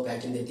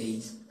 back in the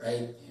days,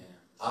 right?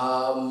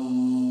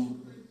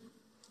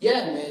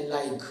 Yeah, man,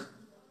 like,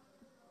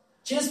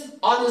 just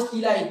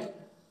honestly, like,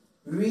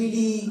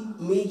 really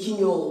making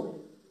your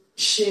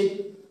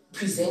shit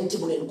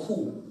presentable and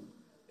cool,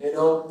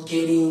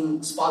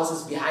 getting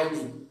sponsors behind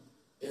it,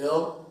 it's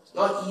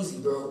not easy,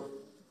 bro,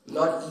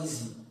 not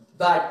easy.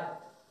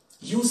 But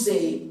you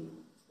say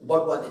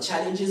what were the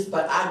challenges,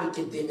 but I look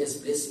at them as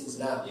blessings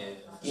now,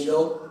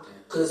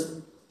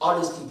 because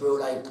honestly, bro,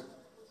 like,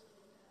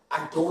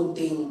 I don't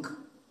think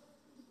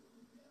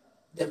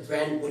the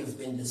brand would have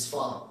been this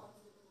far.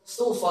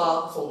 So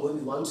far from where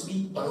we want to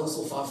be, but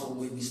also far from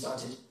where we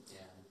started.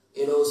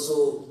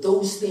 So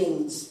those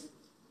things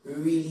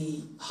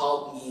really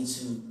helped me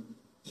to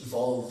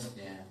evolve,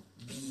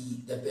 be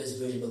the best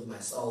version of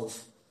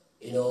myself,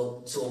 to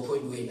a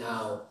point where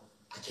now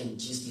I can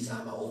just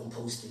design my own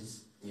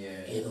posters.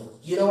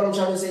 You know what I'm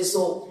trying to say?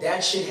 So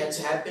that shit had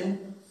to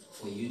happen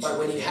for you. But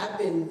when it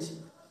happened,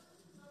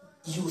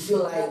 you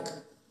feel like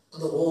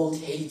the world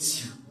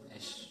hates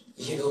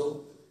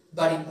you,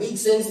 But it made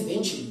sense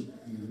eventually.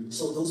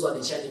 So those were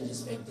the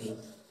challenges back then.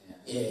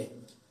 Yeah.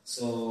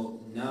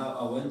 So now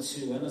I went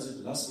to, when was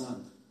it? Last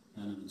month?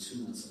 No,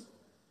 2 months ago.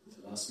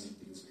 The last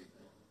MakeThingsMake.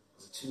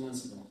 Was it 2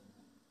 months ago?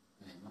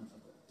 No, a month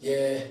ago.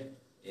 Yeah.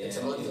 It's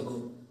a month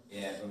ago.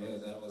 Yeah, for me,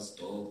 that was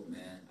dope,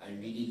 man. I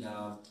really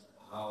loved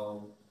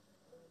how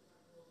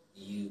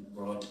you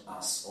brought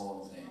us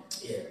all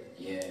there.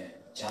 Yeah.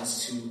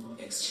 Just to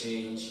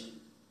exchange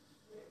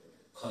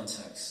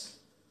contacts.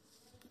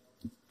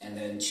 And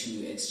then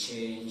to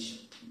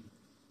exchange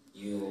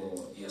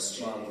your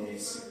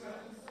struggles,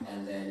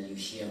 and then you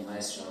hear my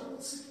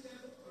struggles.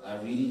 I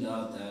really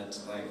love that.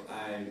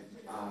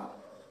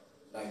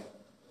 Like,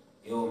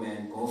 yo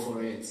man, go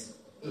for it.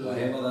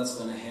 Whatever that's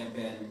gonna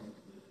happen.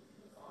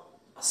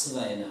 It's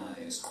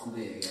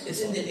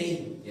in the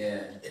name.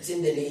 Yeah. It's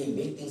in the name.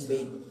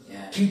 MakeThingsMake.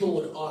 Yeah. People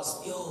would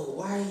ask, yo,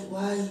 why?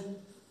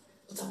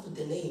 What's up with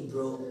the name,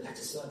 bro? Like,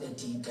 it's not that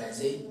deep,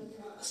 guys, eh?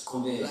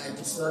 Like,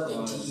 it's not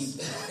that deep.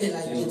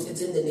 Like,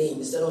 it's in the name.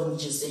 Instead of me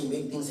just saying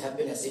make things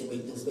happen, I say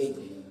MakeThingsMake.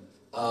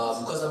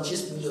 Because I'm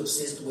just really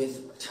obsessed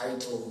with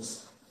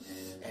titles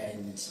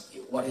and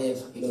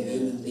whatever,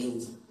 naming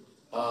things.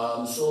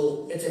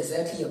 So it's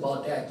exactly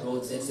about that, bro.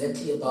 It's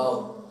exactly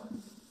about,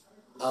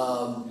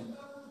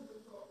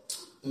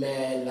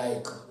 man,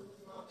 like,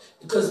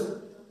 because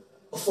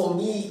for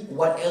me,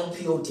 what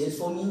LPO did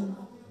for me,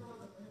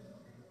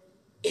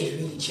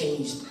 it really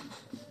changed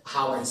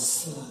how I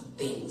see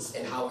things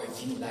and how I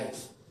view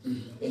life.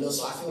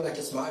 So I feel like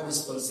it's my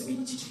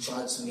responsibility to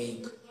try to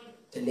make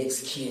the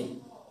next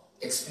kid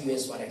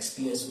experience what I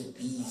experienced with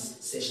these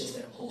sessions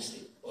that I'm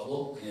hosting.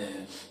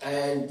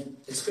 And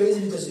it's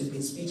crazy because we've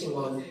been speaking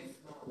on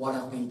what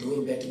I've been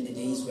doing back in the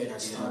days when I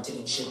started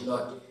and shit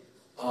not.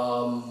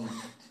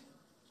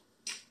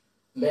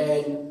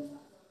 Man,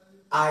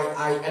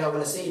 I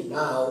want to say it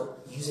now,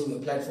 using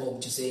your platform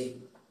to say,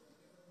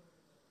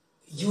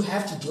 you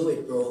have to do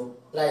it, bro.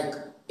 Like,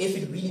 if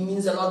it really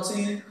means a lot to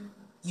you,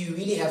 you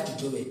really have to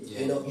do it.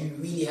 You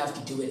really have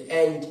to do it.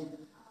 And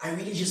I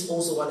really just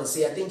also want to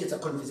say, I think it's a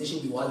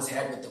conversation we once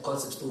had with the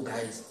Concept Store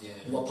guys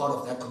who were part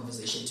of that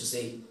conversation, to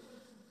say,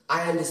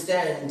 I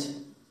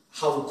understand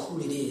how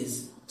cool it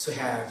is to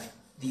have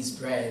these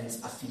brands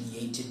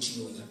affiliated to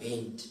your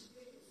event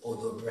or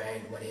your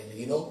brand, whatever,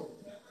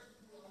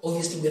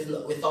 Obviously,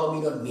 without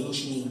me not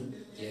mentioning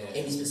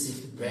any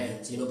specific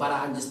brands, but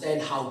I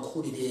understand how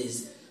cool it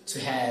is to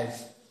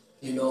have,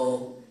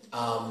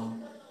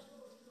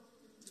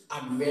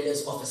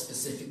 umbrellas of a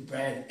specific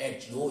brand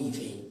at your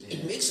event.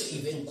 It makes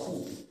your event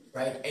cool,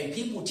 right? And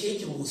people take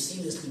you more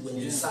seriously when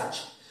they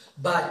such.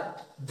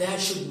 But that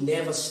should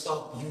never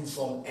stop you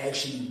from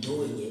actually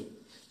doing it.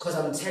 Because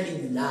I'm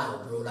telling you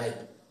now, bro, like,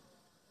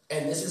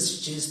 and this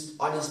is just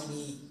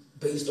honestly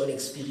based on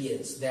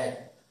experience,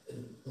 that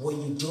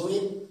when you do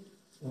it,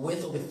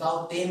 with or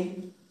without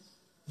them,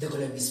 they're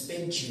going to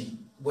respect you.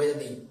 Whether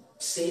they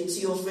say it to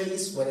your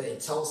face, whether they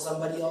tell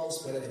somebody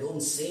else, whether they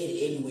don't say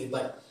it anyway,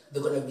 but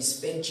they're going to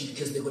respect you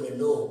because they're going to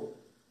know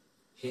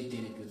he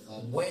did it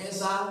without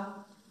whether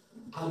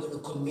I'm going to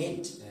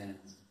commit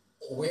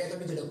whether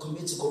we're gonna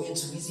commit to going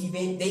to this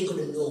event, they're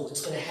gonna know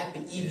it's gonna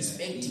happen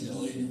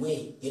irrespectively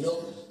anyway, you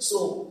know.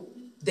 So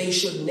they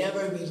should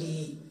never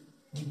really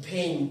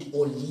depend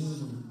or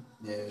lean,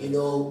 you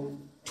know,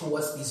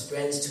 towards these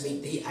brands to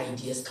make their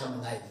ideas come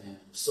alive.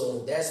 So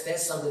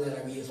that's something that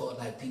I really felt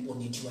like people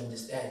need to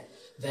understand,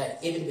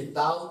 that even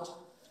without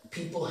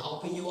people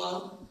helping you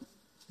out,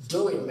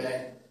 do it,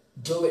 man.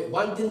 Do it.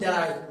 One thing that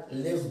I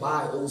live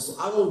by also,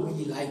 I don't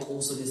really like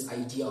also this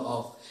idea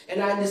of,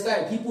 and I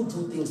understand people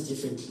do things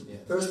differently.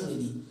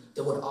 Personally,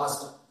 they would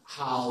ask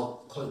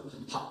how come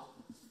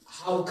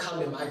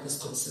am I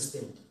this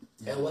consistent?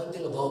 And one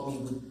thing about me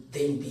would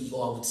then be,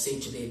 or I would say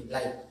to them,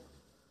 like,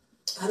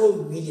 I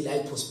don't really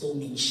like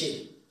postponing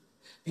shit,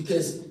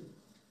 because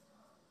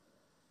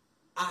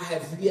I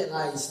have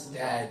realized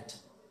that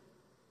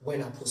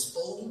when I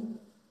postpone,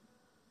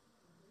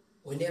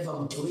 whenever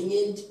I'm doing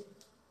it,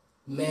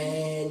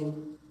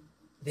 man,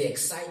 the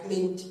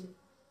excitement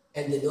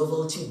and the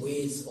novelty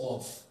wears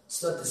off.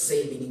 It's not the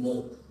same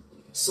anymore.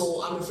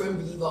 So I'm a firm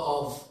believer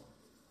of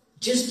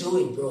just do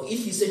it, bro.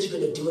 If you said you're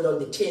going to do it on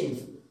the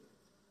 10th,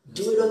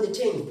 do it on the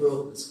 10th,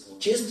 bro.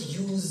 Just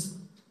use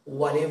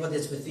whatever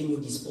that's within your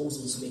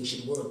disposal to make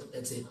shit work.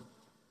 That's it.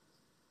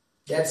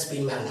 That's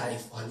been my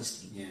life,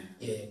 honestly.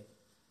 Yeah.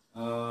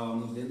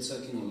 We've been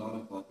talking a lot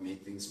about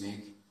Make Things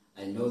Make.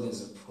 I know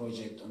there's a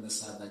project on the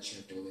side that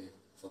you're doing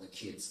for the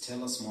kids.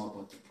 Tell us more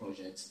about the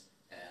project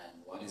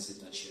and what is it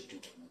that you're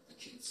doing with the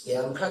kids.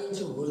 Yeah, I'm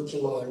currently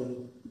working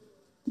on...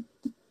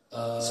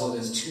 so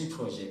there's two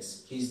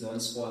projects. He's the one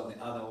for the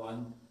other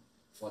one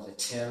for the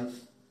 10th.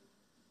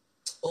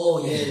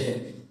 Oh, yeah.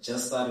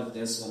 Just started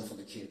this one for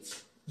the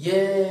kids.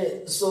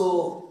 Yeah,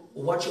 so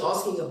what you're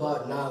asking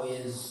about now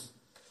is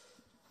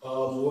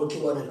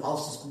working on an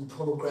after-school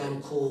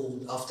program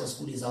called After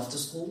School is After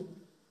School.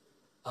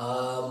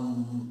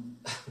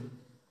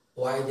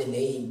 Why the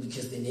name?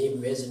 Because the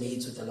name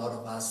resonates with a lot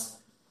of us.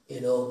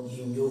 You know,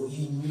 you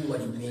knew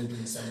what it meant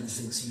in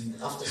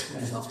 76. After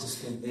school is after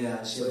school.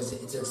 Yeah, sure. So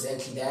it's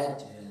exactly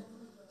that.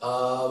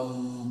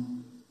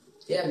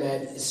 Yeah,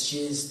 man, it's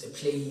just a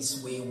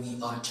place where we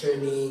are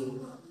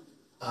turning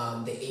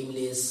the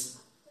aimless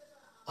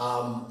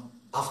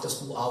after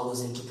school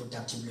hours into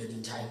productive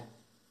learning time.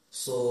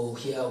 So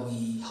here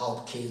we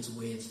help kids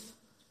with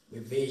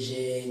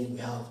revision, we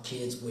help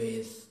kids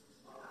with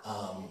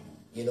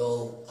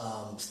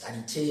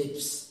study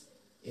tips,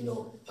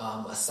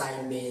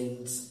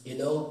 assignments,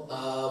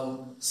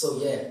 So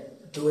yeah,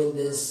 doing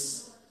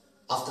this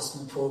after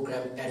school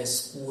program at a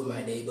school in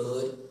my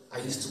neighborhood. I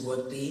used to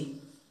work there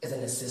as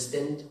an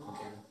assistant.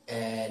 Okay.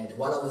 And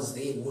while I was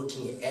there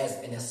working as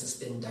an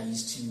assistant, I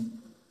used to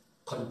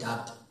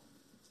conduct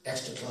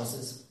extra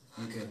classes.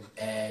 Okay.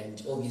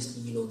 And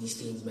obviously, these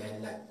things,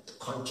 man, like the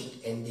contract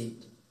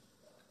ended.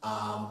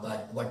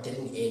 But what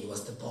didn't end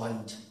was the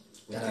bond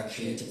that I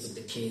created with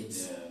the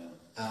kids.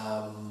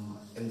 Yeah.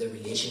 And the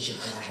relationship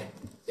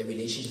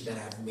that I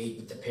have made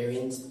with the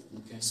parents.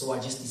 Okay. So I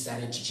just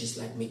decided to just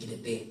like make it a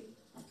thing.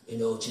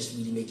 Just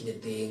really make it a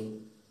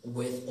thing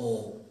with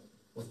or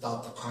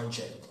without the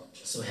contract.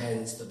 So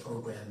hence the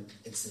program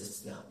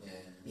exists now.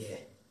 Yeah.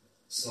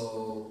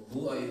 So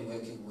who are you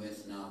working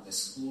with now? The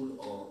school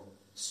or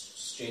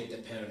straight the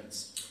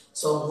parents?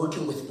 So I'm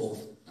working with both.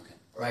 Okay.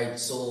 Right.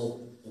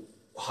 So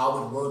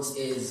how it works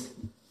is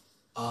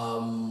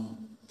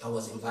I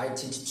was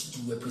invited to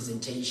do a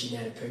presentation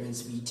at a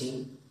parents'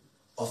 meeting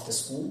of the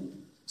school.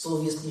 So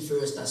obviously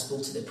first I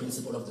spoke to the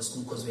principal of the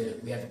school because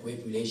we have a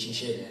great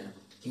relationship. Yeah.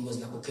 He was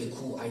like, okay,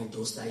 cool, I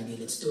endorsed the idea,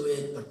 let's do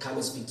it, but come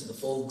and speak to the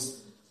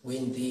folks.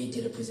 When they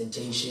did a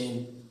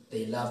presentation,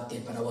 they loved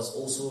it, but I was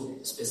also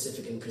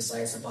specific and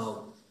precise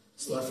about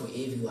it's not for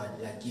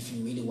everyone. Like if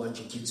you really want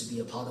your kid to be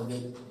a part of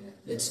it,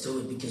 let's do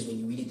it, because when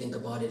you really think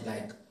about it,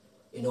 like,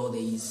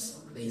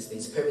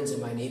 there's parents in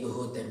my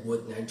neighborhood that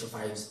work 9 to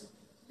 5s,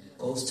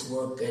 goes to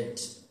work at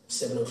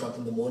 7 o'clock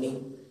in the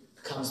morning,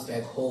 comes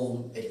back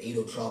home at 8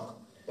 o'clock.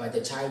 By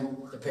the time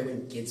the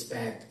parent gets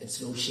back, it's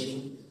load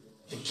shedding.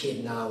 The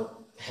kid now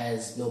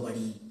has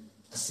nobody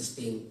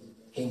assisting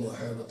him or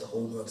her with the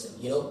homeworks,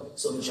 and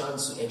so we're trying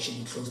to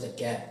actually close that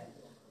gap,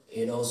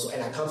 so,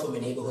 and I come from a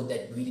neighborhood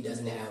that really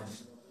doesn't have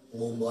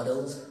role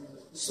models,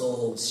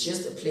 so it's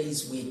just a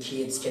place where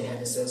kids can have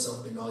a sense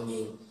of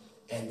belonging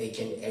and they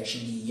can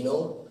actually,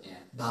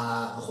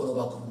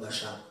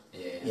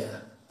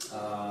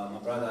 My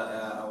brother,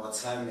 our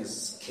time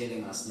is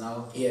killing us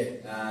now.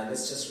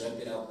 Let's just wrap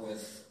it up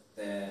with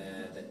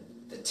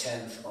the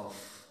 10th of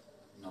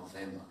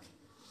November.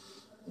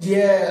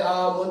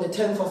 On the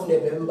 10th of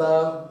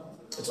November,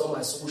 it's on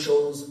my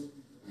socials.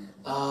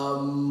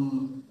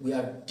 We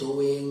are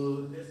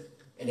doing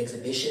an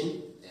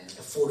exhibition,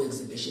 a photo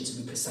exhibition to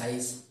be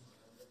precise,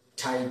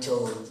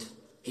 titled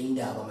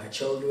Inda by My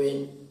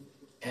Children.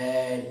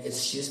 And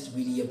it's just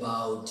really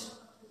about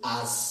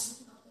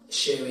us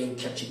sharing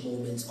captured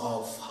moments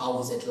of how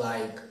is it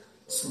like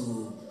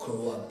to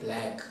grow up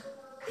black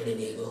in a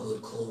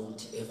neighborhood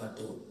called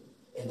Everton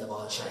in the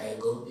Val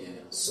Triangle.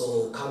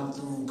 So come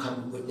through,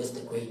 come witness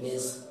the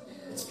greatness.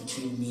 It's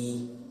between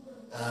me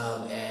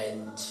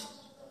and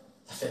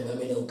a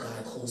phenomenal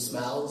guy called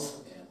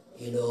Smiles.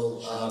 Yeah. You know,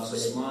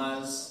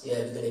 Smiles. yeah,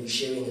 we're gonna be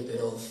sharing a bit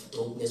of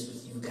dopeness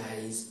with you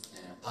guys.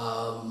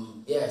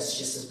 Yeah, it's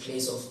just a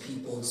place of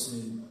people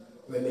to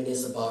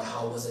reminisce about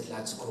how was it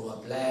like to grow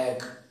up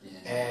black,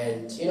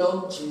 and you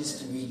know, just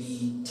to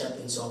really tap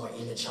into our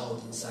inner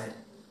child inside.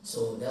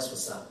 So that's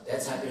what's up.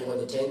 That's happening on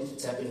the 10th.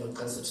 It's happening on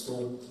Concept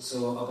Store.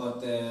 So about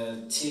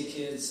the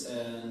tickets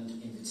and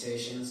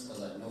invitations,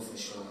 because I know for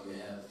sure you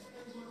have.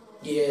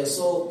 Yeah,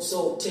 so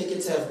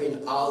tickets have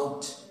been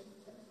out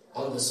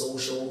on the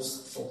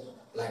socials for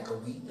like a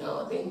week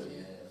now, I think.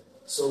 Yeah.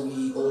 So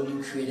we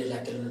only created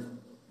like a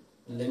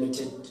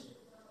limited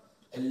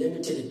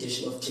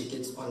edition of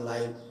tickets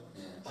online.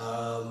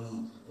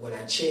 When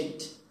I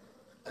checked,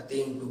 I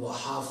think we were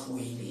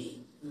halfway there.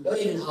 Not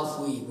even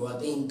halfway, bro. I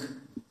think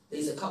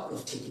there's a couple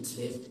of tickets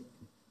left.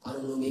 I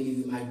don't know, maybe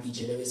we might be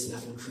generous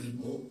enough and create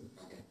more.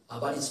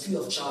 But it's free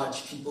of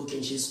charge. People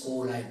can just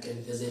go like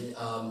and visit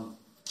on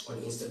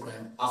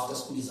Instagram. After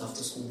school is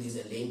after school. There's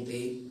a link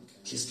there.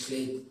 Just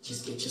click,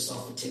 just get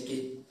yourself a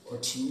ticket or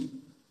two.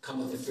 Come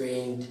with a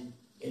friend.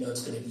 You know,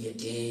 it's going to be a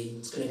day.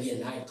 It's going to be a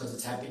night because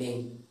it's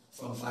happening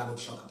from 5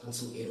 o'clock up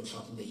until 8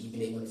 o'clock in the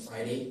evening on a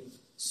Friday.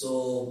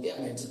 So, yeah,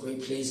 man, it's a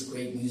great place,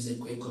 great music,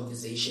 great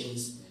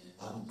conversations,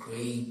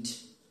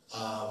 great,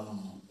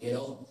 you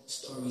know,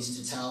 stories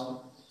to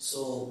tell.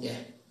 So, yeah,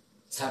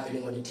 it's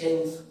happening on the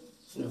 10th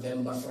of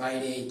November,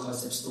 Friday,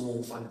 Concept Store,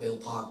 Funville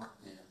Park.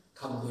 Yeah.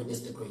 Come witness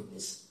the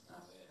greatness.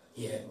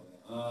 Yeah.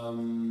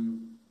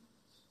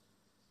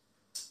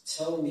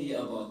 Tell me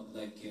about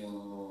like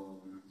your,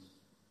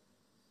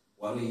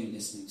 what are you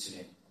listening to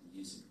today?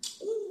 Music.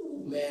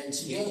 Ooh, man,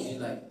 today.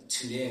 Like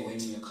today when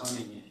you're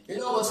coming here. You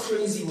know what's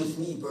crazy with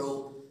me,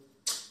 bro?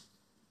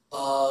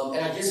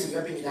 And I guess we're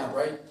wrapping it up,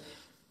 right?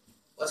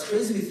 What's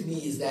crazy with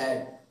me is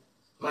that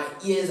my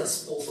ears are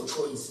spoiled for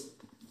choice.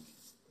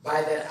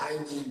 By that I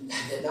mean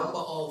the number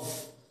of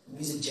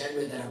music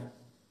genre that I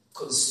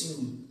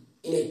consume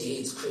in a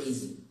day is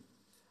crazy.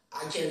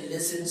 I can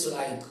listen to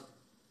like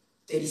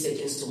 30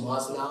 Seconds to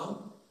Mars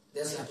now.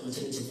 That's like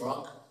alternative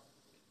rock.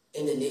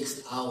 In the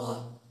next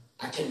hour,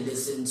 I can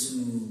listen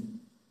to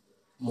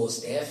Mos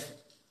Def.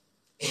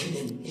 And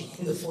then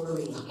in the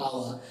following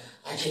hour,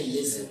 I can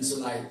listen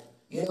to like,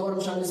 you know what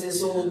I'm trying to say?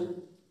 So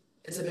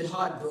it's a bit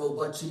hard, bro.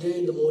 But today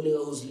in the morning,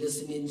 I was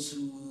listening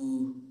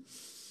to,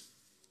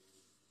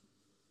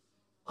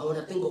 I want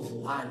to think of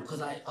one,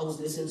 because I was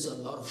listening to a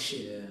lot of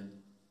shit. Yeah.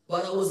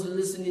 But I was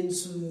listening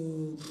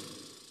to,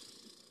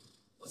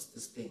 what's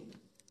this thing?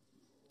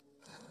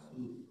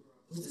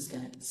 Who's this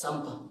guy?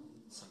 Sampa.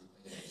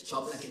 Yeah, he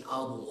dropped like an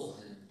album. Oh,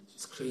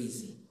 it's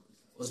crazy.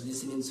 I was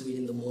listening to it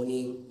in the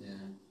morning. Yeah.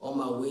 On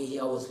my way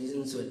here, I was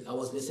listening to it. I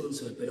was listening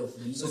to a bit of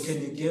music. So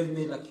can you give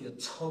me like your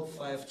top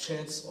 5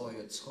 tracks or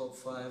your top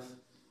 5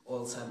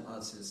 all-time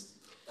artists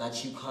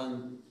that you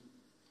can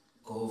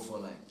go for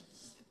like?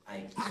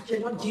 I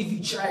cannot give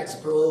you tracks,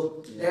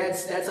 bro. Yeah.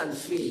 That's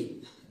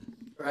unfair,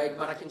 right?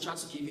 But I can try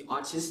to give you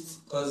artists.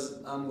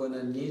 Because I'm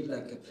gonna need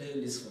like a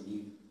playlist from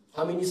you.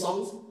 How many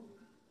songs?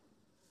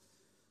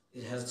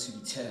 It has to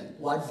be 10.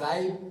 What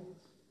vibe?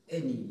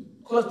 Any.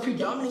 Because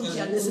predominantly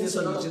I listen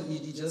to a lot of...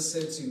 You just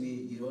said to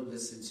me you don't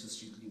listen to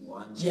strictly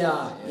one.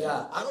 Yeah.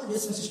 I don't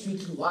listen to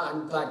strictly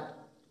one, but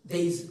I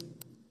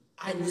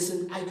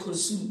listen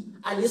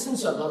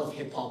to a lot of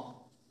hip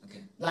hop.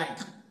 Okay. Like,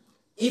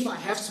 if I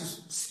have to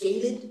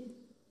scale it,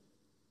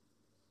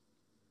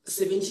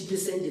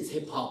 70% is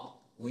hip hop.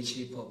 Which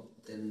hip hop?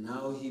 The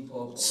now hip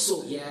hop?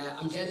 So yeah,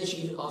 I'm glad that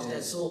you even asked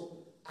that. So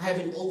I have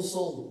an old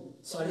soul.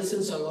 So I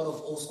listen to a lot of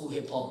old school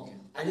hip hop. Okay.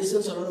 I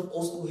listen to a lot of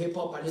old school hip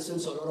hop. I listen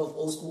to a lot of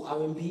old school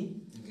R&B.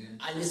 Okay.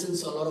 I listen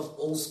to a lot of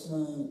old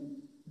school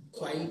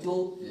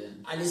kwaito. Yeah.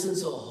 I listen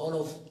to a lot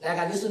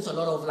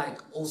of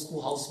like old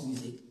school house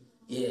music.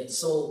 Yeah.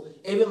 So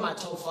even my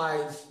top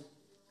 5,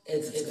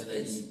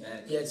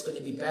 it's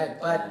gonna be bad.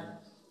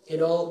 But you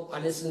know, I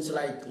listen to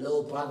like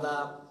Lil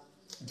Brother,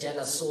 De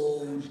La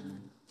Soul.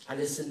 I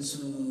listen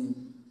to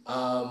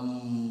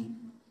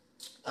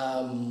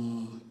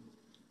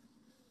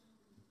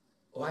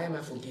why am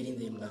I forgetting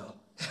them now?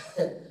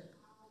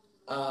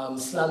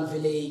 Slum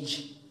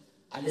Village.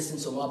 I listen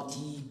to Mobb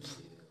Deep.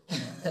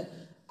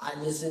 I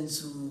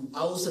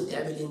also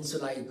dabble into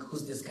like,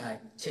 who's this guy?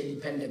 Chelly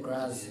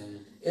Pendergrass. Yeah.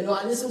 You know,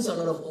 I listen to a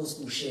lot of old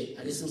school shit.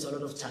 I listen to a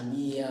lot of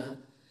Tamia.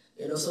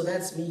 You know, so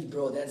that's me,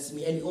 bro. That's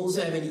me. And we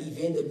also have an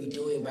event that we're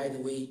doing, by the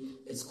way.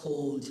 It's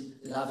called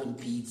Love and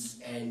Beats,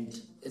 and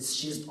it's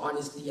just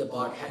honestly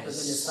about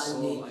happens on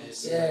a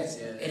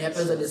Sunday. It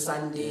happens on a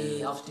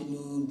Sunday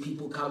afternoon.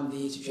 People come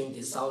there to drink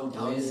their sound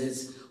down.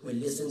 We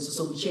listen.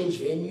 So we change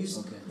venues.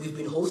 Okay. We've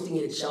been hosting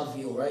it at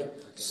Shelville, right? Okay.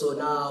 So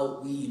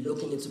now we're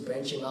looking into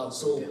branching out.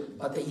 So,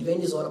 but the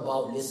event is all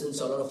about listening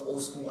to a lot of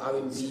old school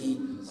R&B,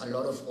 a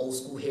lot of old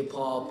school hip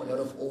hop, a lot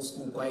of old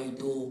school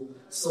kwaito.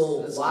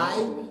 So why?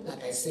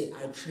 Like I said,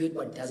 I create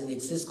what doesn't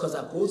exist because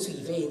I go to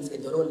events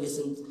and they don't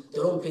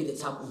play the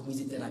type of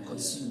music that I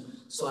consume.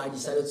 So I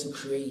decided to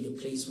create a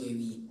place where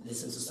we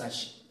listen to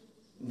such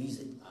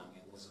music.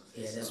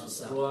 Yeah, that's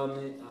what's up.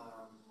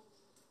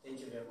 Thank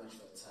you very much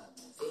for your time.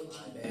 Thank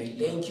you, man. man.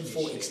 Thank you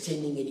for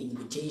extending an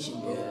invitation,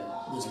 bro.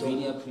 I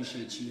really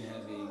appreciate you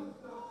having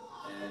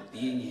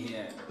being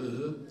here.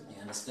 You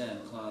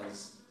understand?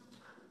 Because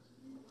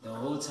the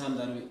whole time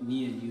that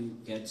me and you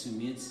get to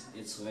meet,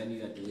 it's when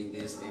you are doing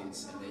these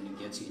things, and then you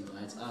get to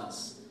invite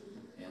us.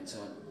 And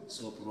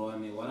so, bro, I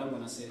mean, what I'm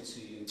gonna say to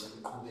you,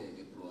 bro,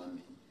 I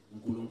mean,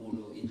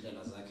 uNkulunkulu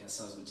indlela zakhe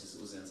asazi ukuthi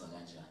uzenza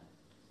kanjani.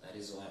 That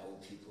is why all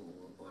people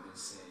will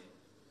always say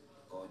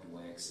God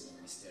works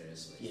in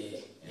mysterious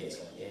ways.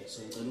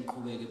 So ngicela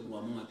uqhubeke bro,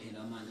 ungapheli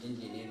amandla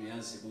endleleni,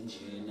 uyazi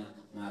kunjena,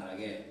 mara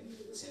ke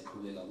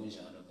siyaqhubeka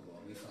kunjalo bro.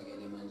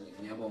 Ngifakele emandleni.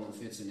 Ngiyabonga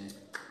mfethu ne.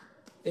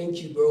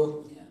 Thank you,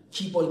 bro.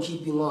 Keep on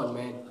keeping on,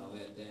 man.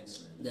 Thanks,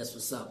 man. That's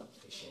what's up.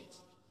 Appreciate it.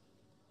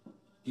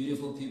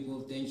 Beautiful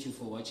people, thank you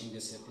for watching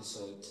this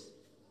episode.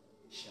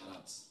 Shout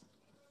outs.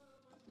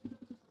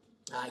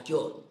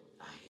 Yo.